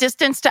to Is the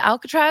distance to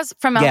Alcatraz,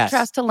 from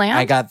Alcatraz to land?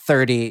 I got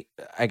 30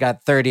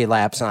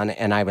 laps on it,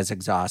 and I was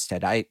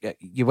exhausted.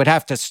 You would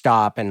have to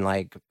stop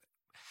and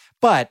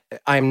but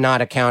I'm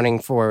not accounting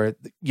for,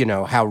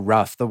 how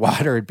rough the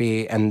water would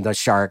be and the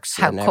sharks.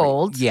 How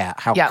cold.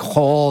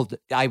 Cold.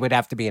 I would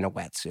have to be in a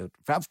wetsuit.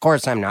 Of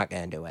course, I'm not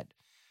going to do it.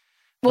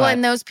 Well,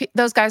 and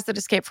those guys that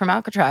escaped from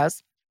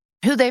Alcatraz,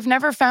 who they've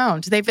never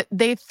found,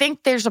 they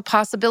think there's a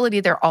possibility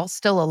they're all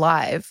still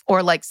alive,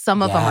 or like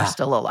some of them are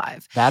still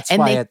alive. That's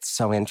why it's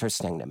so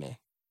interesting to me.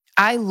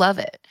 I love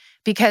it,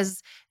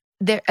 because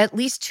at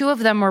least two of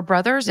them were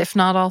brothers, if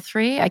not all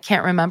three. I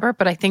can't remember,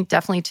 but I think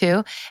definitely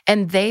two.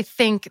 And they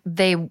think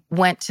they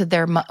went to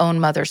their own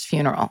mother's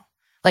funeral.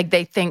 Like,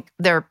 they think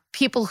there are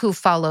people who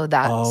follow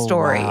that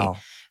story. Wow.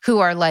 Who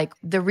are like,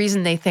 the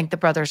reason they think the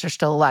brothers are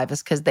still alive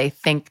is because they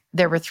think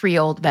there were three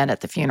old men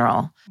at the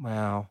funeral.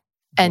 Wow.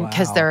 And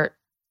because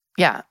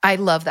I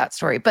love that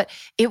story. But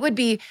it would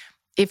be,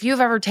 if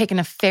you've ever taken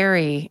a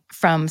ferry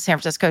from San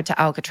Francisco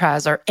to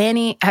Alcatraz, or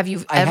have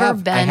you ever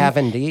been? I have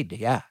indeed,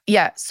 yeah.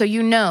 Yeah. So,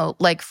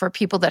 like, for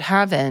people that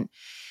haven't,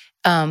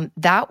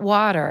 that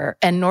water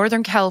and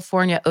Northern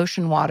California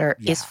ocean water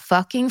is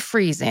fucking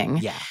freezing.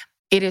 Yeah.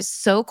 It is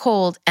so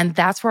cold, and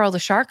that's where all the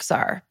sharks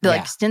are.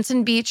 Like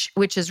Stinson Beach,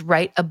 which is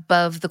right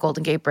above the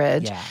Golden Gate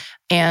Bridge. Yeah.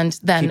 And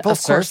then, people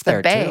of course,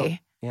 the bay.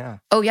 Too. Yeah.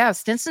 Oh, yeah.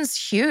 Stinson's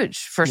huge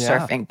for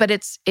surfing. But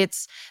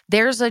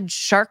there's a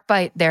shark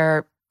bite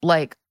there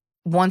like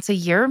once a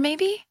year,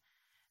 maybe?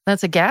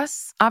 That's a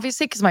guess,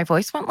 obviously, because my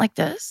voice went like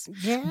this.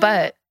 Yeah.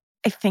 But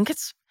I think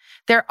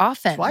they're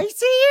often.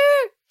 Twice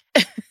a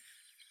year?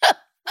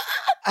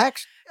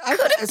 Actually,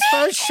 as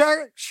far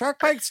as shark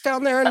bites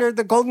down there under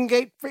the Golden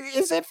Gate,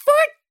 is it four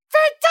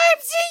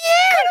times a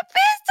year?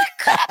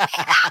 Could have been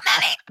that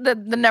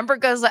many. The number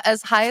goes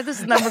as high as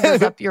this number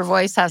goes up, your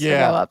voice has to go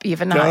up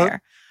even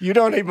higher. You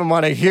don't even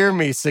want to hear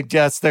me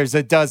suggest there's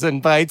a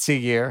dozen bites a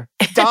year.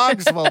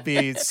 Dogs will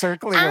be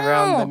circling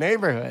around the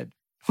neighborhood.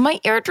 My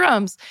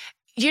eardrums.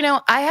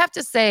 I have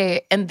to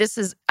say, and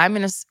I'm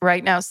going to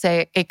right now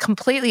say a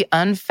completely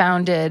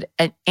unfounded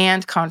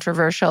and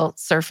controversial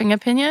surfing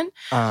opinion.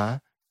 Uh-huh.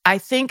 I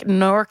think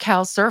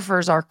NorCal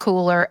surfers are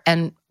cooler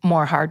and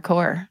more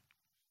hardcore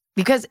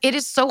because it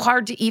is so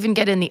hard to even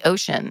get in the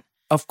ocean.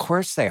 Of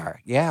course they are.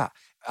 Yeah.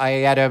 I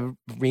had a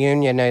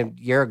reunion a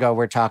year ago.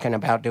 We're talking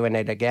about doing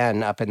it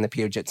again up in the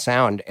Puget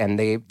Sound. And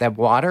the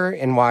water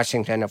in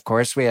Washington, of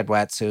course, we had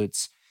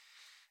wetsuits.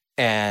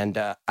 And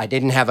I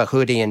didn't have a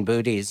hoodie and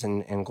booties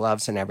and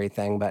gloves and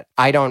everything, but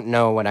I don't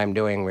know what I'm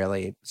doing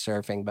really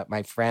surfing. But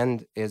my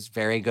friend is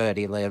very good.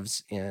 He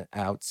lives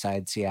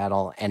outside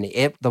Seattle, and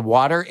the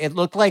water, it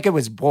looked like it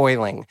was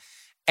boiling.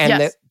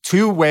 And the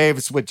two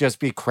waves would just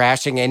be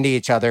crashing into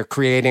each other,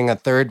 creating a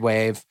third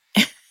wave.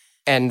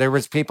 And there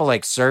was people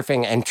like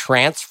surfing and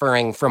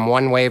transferring from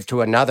one wave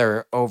to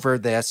another over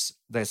this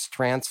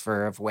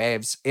transfer of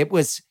waves. It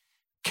was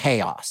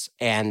chaos.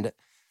 And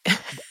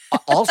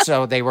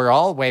also, they were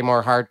all way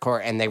more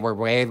hardcore and they were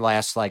way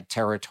less like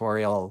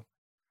territorial.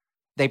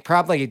 They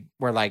probably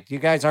were like, you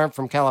guys aren't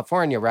from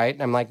California, right?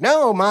 And I'm like,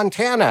 no,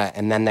 Montana.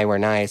 And then they were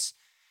nice.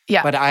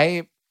 Yeah. But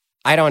I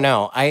don't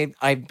know.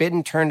 I've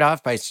been turned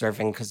off by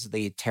surfing because of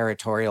the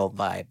territorial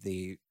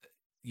vibe.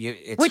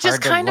 It's which hard is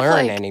kind to of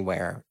learn like,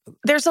 anywhere.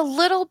 There's a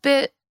little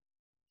bit,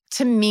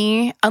 to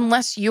me,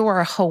 unless you're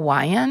a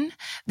Hawaiian,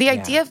 the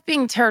idea of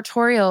being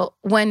territorial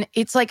when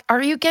it's like,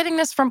 are you getting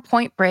this from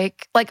Point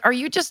Break? Like, are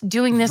you just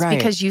doing this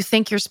because you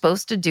think you're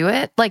supposed to do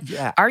it? Like,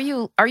 are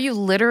you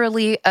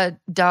literally a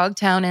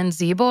Dogtown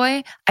NZ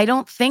boy? I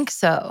don't think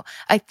so.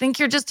 I think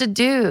you're just a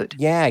dude.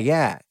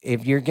 Yeah.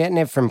 If you're getting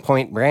it from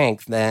Point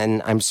Break,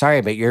 then I'm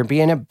sorry, but you're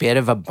being a bit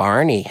of a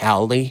Barney,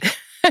 Howley.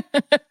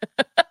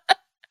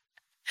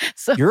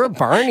 So, you're a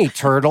Barney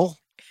turtle.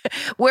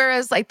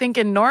 Whereas I think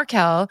in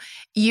NorCal,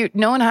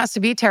 no one has to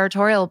be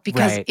territorial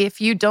because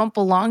if you don't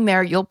belong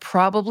there, you'll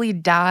probably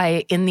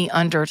die in the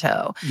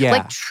undertow. Yeah.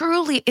 Like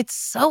truly, it's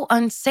so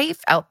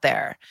unsafe out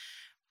there.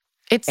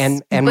 But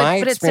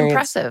it's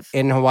impressive.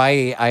 In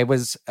Hawaii, I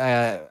was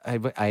I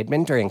had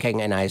been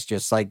drinking and I was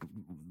just like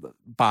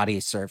body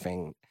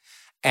surfing,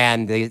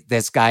 and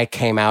this guy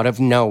came out of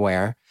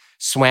nowhere,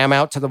 swam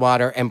out to the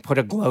water, and put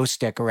a glow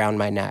stick around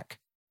my neck,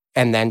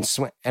 and then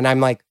and I'm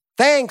like,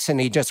 thanks. And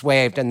he just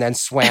waved and then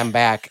swam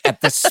back at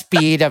the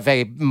speed of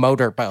a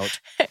motorboat.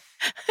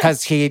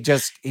 Because he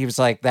was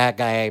like, that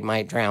guy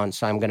might drown,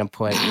 so I'm going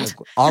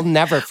to I'll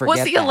never forget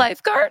Was he a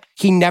lifeguard?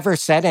 He never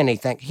said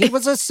anything. He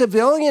was a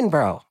civilian,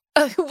 bro.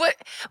 What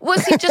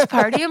was he just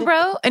partying,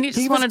 bro? And he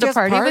just wanted to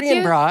party with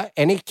you? Bro,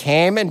 and he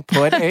came and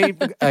put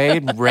a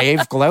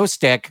rave glow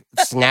stick,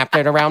 snapped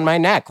it around my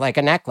neck like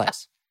a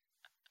necklace.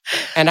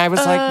 And I was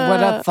like,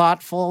 what a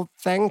thoughtful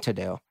thing to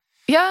do.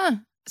 Yeah.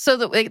 So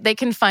that they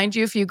can find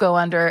you if you go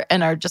under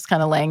and are just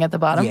kind of laying at the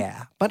bottom?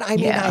 Yeah. But I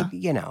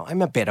mean,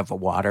 I'm a bit of a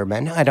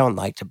waterman. I don't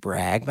like to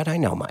brag, but I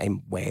know my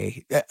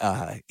way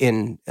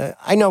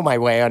I know my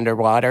way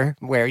underwater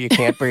where you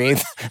can't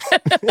breathe.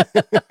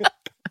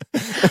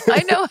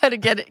 I know how to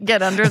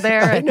get under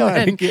there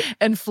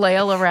and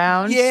flail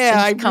around. Yeah,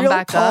 I'm real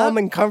back calm up.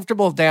 and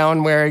comfortable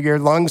down where your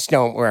lungs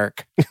don't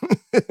work.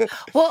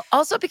 Well,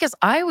 also because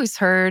I always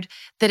heard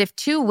that if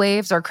two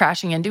waves are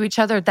crashing into each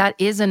other, that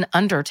is an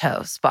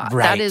undertow spot.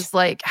 Right. That is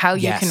like how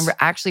you can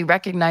actually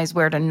recognize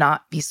where to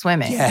not be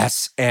swimming.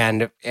 Yes,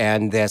 and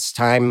this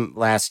time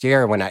last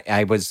year when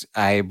I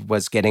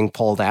was getting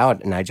pulled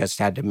out, and I just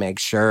had to make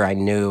sure I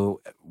knew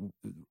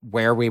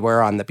where we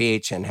were on the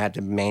beach and had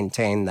to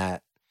maintain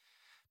that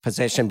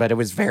position, but it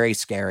was very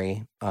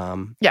scary.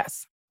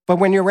 Yes. But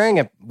when you're wearing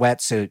a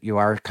wetsuit, you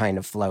are kind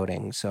of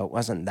floating, so it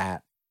wasn't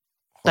that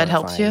That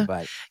helps you.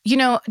 But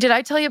did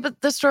I tell you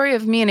about the story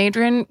of me and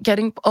Adrian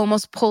getting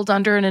almost pulled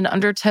under in an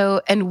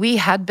undertow? And we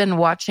had been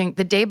watching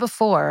the day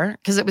before,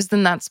 because it was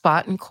in that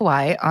spot in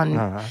Kauai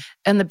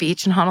on the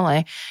beach in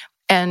Honolulu.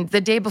 And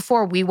the day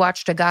before, we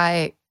watched a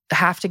guy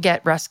have to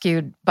get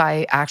rescued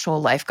by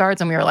actual lifeguards.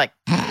 And we were like,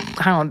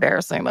 how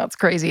embarrassing. That's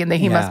crazy. And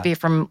he must be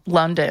from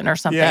London or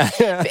something.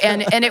 Yeah.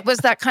 and it was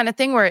that kind of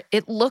thing where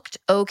it looked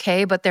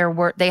okay, but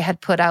they had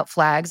put out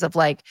flags of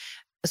like,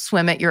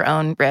 swim at your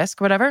own risk,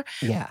 whatever.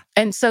 Yeah.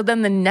 And so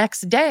then the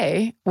next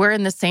day, we're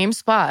in the same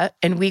spot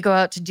and we go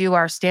out to do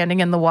our standing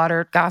in the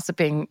water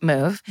gossiping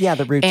move. Yeah,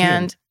 the routine.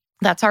 And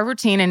that's our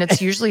routine. And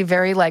it's usually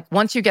very like,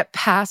 once you get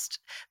past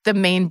the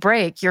main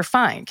break, you're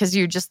fine. Because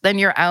then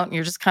you're out and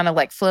you're just kind of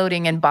like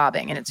floating and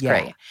bobbing and it's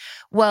great.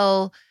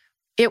 Well,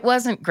 it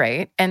wasn't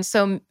great. And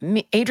so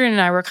Adrian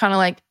and I were kind of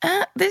like,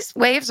 these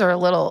waves are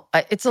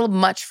it's a little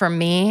much for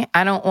me.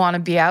 I don't want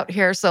to be out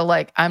here. So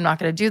like, I'm not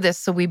going to do this.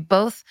 So we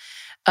both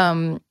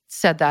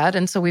said that.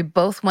 And so we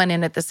both went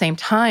in at the same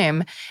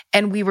time,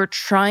 and we were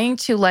trying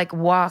to like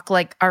walk,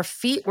 like our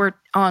feet were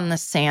on the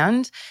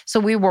sand. So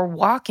we were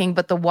walking,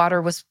 but the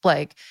water was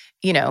like,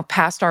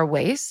 past our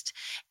waist,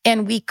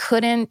 and we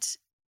couldn't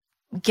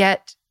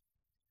get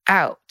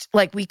out.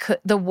 Like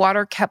the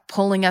water kept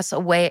pulling us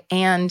away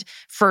and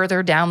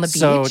further down the beach.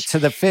 So to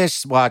the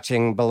fish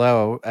watching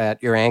below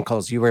at your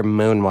ankles, you were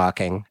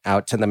moonwalking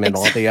out to the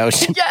middle of the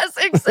ocean. Yes,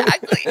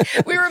 exactly.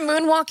 We were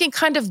moonwalking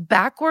kind of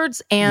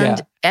backwards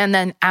and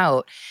then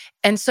out.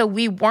 And so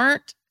we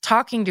weren't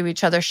talking to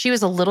each other. She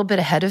was a little bit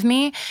ahead of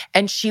me,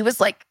 and she was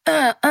like,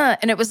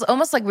 and it was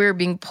almost like we were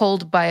being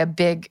pulled by a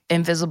big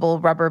invisible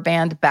rubber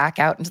band back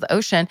out into the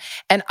ocean.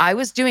 And I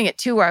was doing it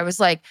too, where I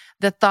was like,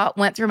 the thought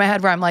went through my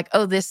head where I'm like,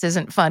 oh, this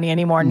isn't funny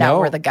anymore. Now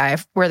we're the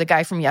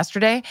guy from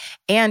yesterday.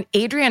 And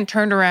Adrienne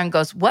turned around and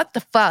goes, what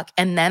the fuck?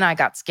 And then I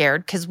got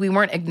scared because we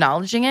weren't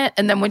acknowledging it.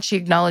 And then when she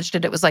acknowledged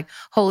it, it was like,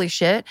 holy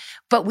shit.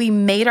 But we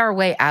made our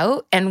way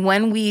out. And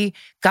when we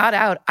got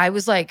out, I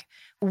was like,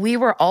 we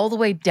were all the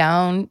way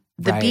down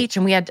the beach,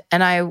 and we had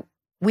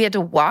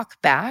to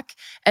walk back.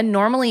 And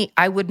normally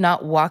I would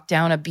not walk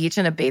down a beach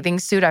in a bathing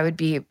suit. I would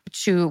be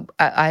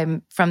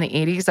I'm from the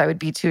 80s. I would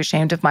be too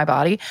ashamed of my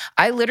body.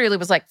 I literally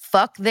was like,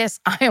 fuck this.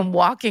 I am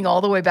walking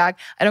all the way back.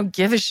 I don't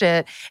give a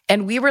shit.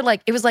 And we were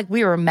like, it was like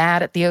we were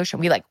mad at the ocean.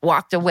 We like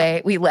walked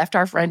away. We left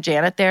our friend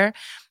Janet there.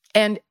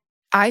 And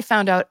I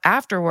found out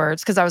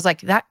afterwards, because I was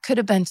like, that could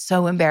have been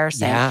so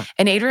embarrassing. Yeah.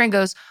 And Adrienne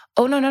goes,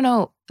 oh,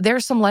 no.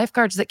 There's some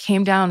lifeguards that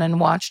came down and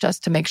watched us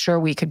to make sure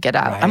we could get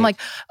out. Right. I'm like,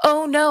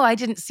 oh no, I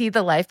didn't see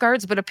the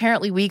lifeguards, but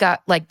apparently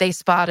they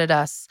spotted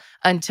us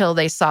until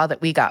they saw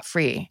that we got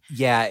free.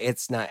 Yeah,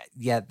 it's not,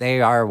 they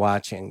are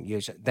watching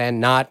usually. Then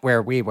not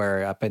where we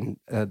were up in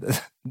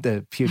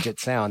the Puget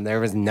Sound.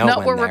 There was no one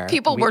there. Not where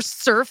people were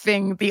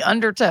surfing the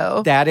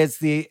undertow. That is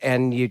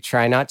and you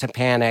try not to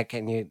panic,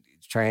 and you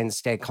try and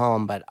stay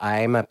calm, but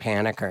I'm a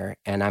panicker,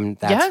 and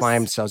that's why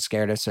I'm so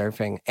scared of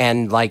surfing.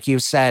 And like you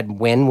said,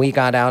 when we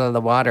got out of the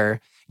water,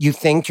 you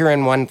think you're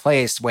in one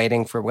place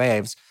waiting for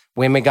waves.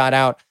 When we got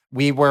out,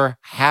 we were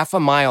half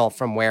a mile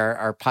from where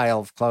our pile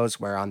of clothes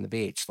were on the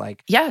beach.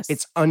 Like,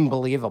 it's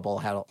unbelievable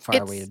how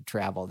far we had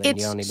traveled. And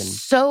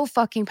it's so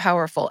fucking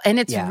powerful. And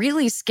it's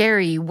really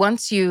scary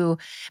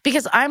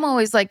because I'm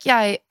always like,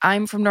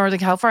 I'm from Northern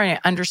California.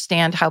 I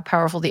understand how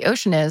powerful the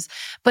ocean is.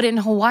 But in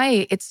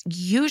Hawaii, it's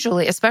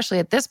usually, especially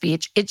at this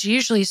beach, it's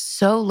usually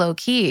so low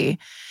key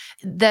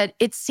that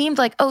it seemed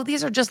like, oh,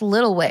 these are just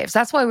little waves.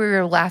 That's why we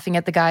were laughing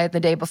at the guy the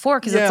day before,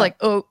 because it's like,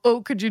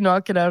 oh, could you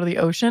not get out of the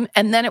ocean?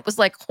 And then it was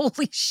like,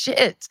 holy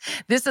shit,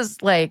 this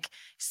is like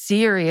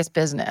serious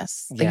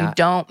business. Like, you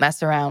don't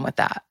mess around with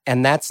that.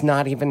 And that's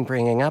not even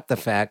bringing up the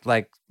fact,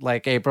 like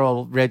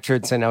April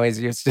Richardson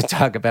always used to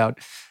talk about,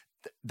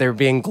 there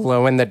being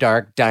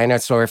glow-in-the-dark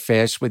dinosaur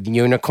fish with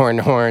unicorn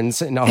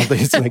horns and all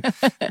these, like,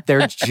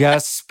 they're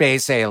just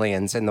space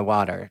aliens in the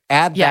water.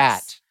 Add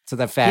that to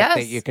the fact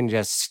that you can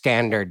just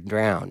standard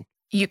drown.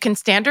 You can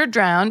standard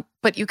drown,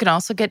 but you can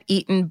also get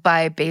eaten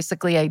by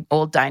basically an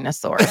old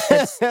dinosaur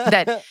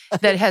that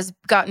has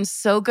gotten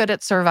so good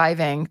at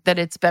surviving that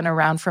it's been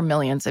around for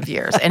millions of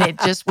years. And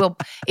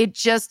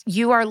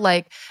you are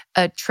like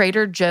a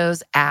Trader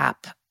Joe's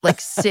app, like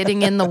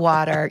sitting in the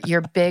water, your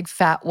big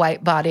fat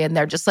white body, and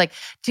they're just like,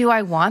 do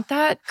I want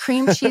that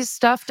cream cheese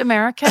stuffed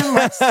American?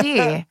 Let's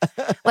see.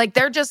 Like,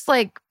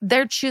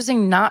 they're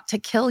choosing not to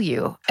kill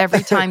you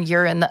every time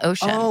you're in the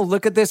ocean. Oh,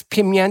 look at this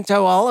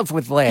pimiento olive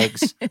with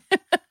legs.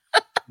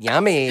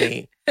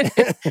 Yummy.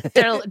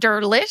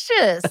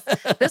 Delicious.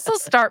 This will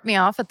start me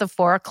off at the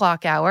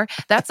 4:00 hour.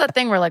 That's that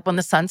thing where, like, when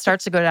the sun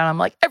starts to go down, I'm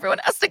like, everyone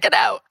has to get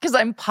out, because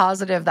I'm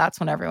positive that's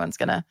when everyone's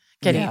going to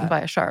get eaten by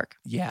a shark.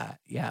 Yeah.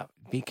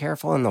 Be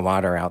careful in the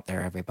water out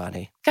there,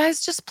 everybody.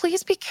 Guys, just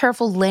please be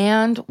careful.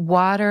 Land,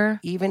 water,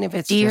 even if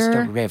it's deer,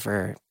 just a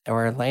river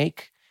or a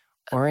lake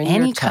or in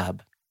your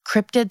tub.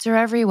 Cryptids are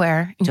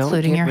everywhere,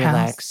 including your house. Don't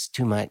relax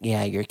too much.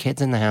 Yeah, your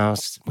kid's in the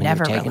house when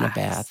you're taking a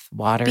bath.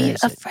 Water be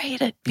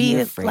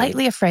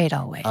lightly afraid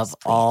always. Of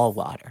all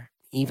water,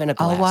 even a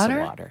glass of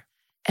water.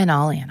 And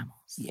all animals.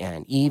 Yeah,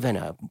 and even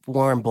a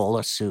warm bowl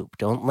of soup.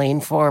 Don't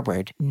lean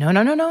forward.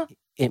 No.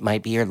 It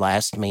might be your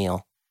last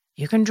meal.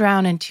 You can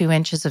drown in 2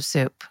 inches of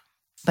soup.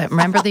 But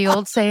remember the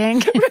old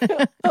saying?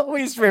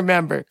 Always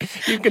remember,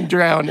 you can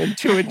drown in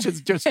 2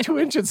 inches, just 2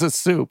 inches of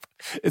soup.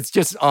 It's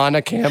just on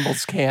a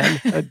Campbell's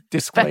can, a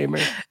disclaimer.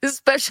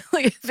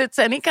 Especially if it's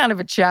any kind of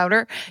a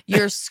chowder,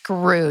 you're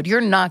screwed. You're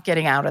not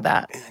getting out of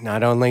that.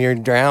 Not only you're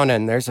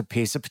drowning, there's a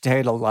piece of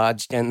potato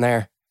lodged in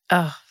there.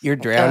 Oh, you're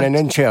drowning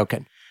and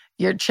choking.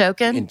 You're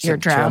choking, you're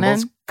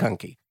drowning.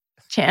 Kunky.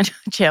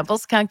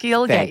 Chample's kunky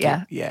will get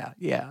you.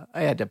 Yeah.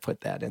 I had to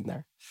put that in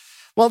there.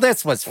 Well,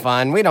 this was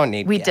fun. We don't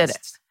need guests. Did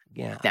it.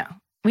 Yeah. No,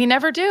 we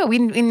never do. We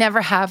never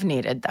have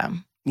needed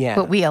them. Yeah.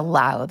 But we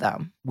allow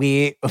them.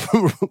 We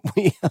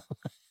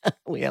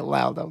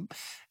allow them.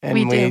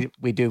 And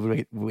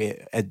we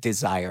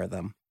desire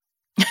them.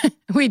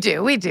 We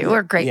do.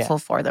 We're grateful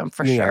for them,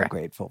 for sure. We are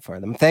grateful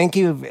for them. Thank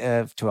you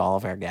to all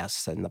of our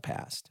guests in the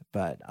past.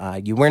 But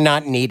you were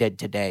not needed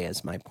today,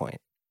 is my point.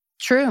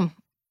 True.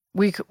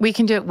 We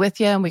can do it with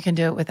you and we can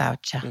do it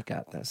without you. We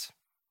got this.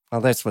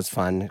 Well, this was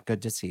fun.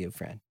 Good to see you,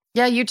 friend.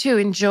 Yeah, you too.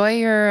 Enjoy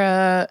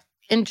your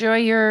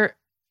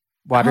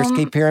water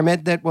ski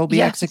pyramid that will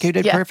be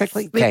executed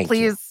perfectly.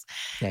 Please.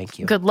 Thank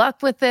you. Good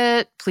luck with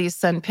it. Please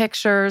send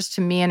pictures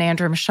to me and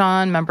Andrew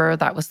Michon. Remember,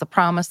 that was the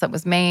promise that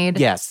was made.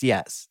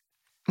 Yes.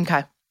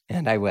 Okay.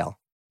 And I will.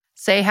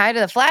 Say hi to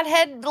the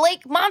Flathead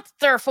Lake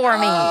Monster for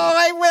me. Oh,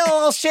 I will.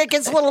 I'll shake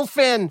its little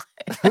fin.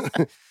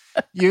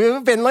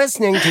 You've been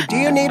listening to Do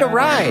You Need a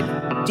Ride?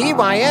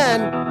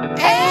 DYNAR.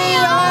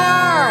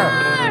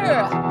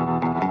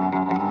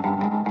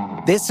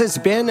 This has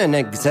been an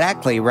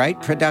Exactly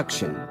Right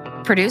production.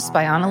 Produced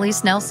by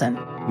Annalise Nelson.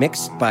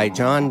 Mixed by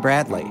John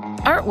Bradley.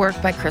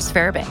 Artwork by Chris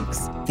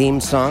Fairbanks. Theme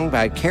song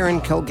by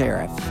Karen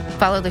Kilgariff.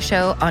 Follow the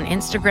show on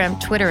Instagram,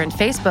 Twitter, and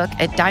Facebook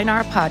at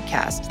DYNAR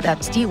Podcast.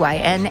 That's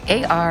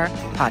DYNAR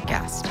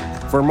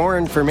Podcast. For more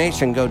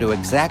information, go to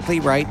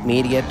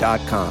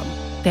exactlyrightmedia.com.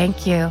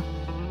 Thank you.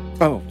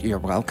 Oh, you're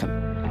welcome.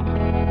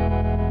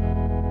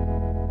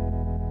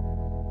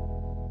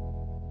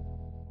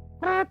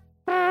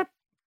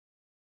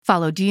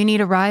 Follow Do You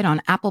Need a Ride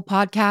on Apple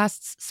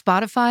Podcasts,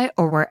 Spotify,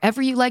 or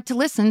wherever you like to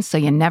listen so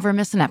you never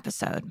miss an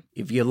episode.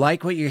 If you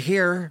like what you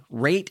hear,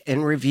 rate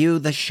and review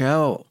the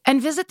show.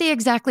 And visit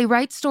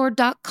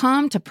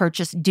theexactlyrightstore.com to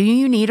purchase Do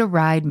You Need a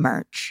Ride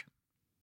merch.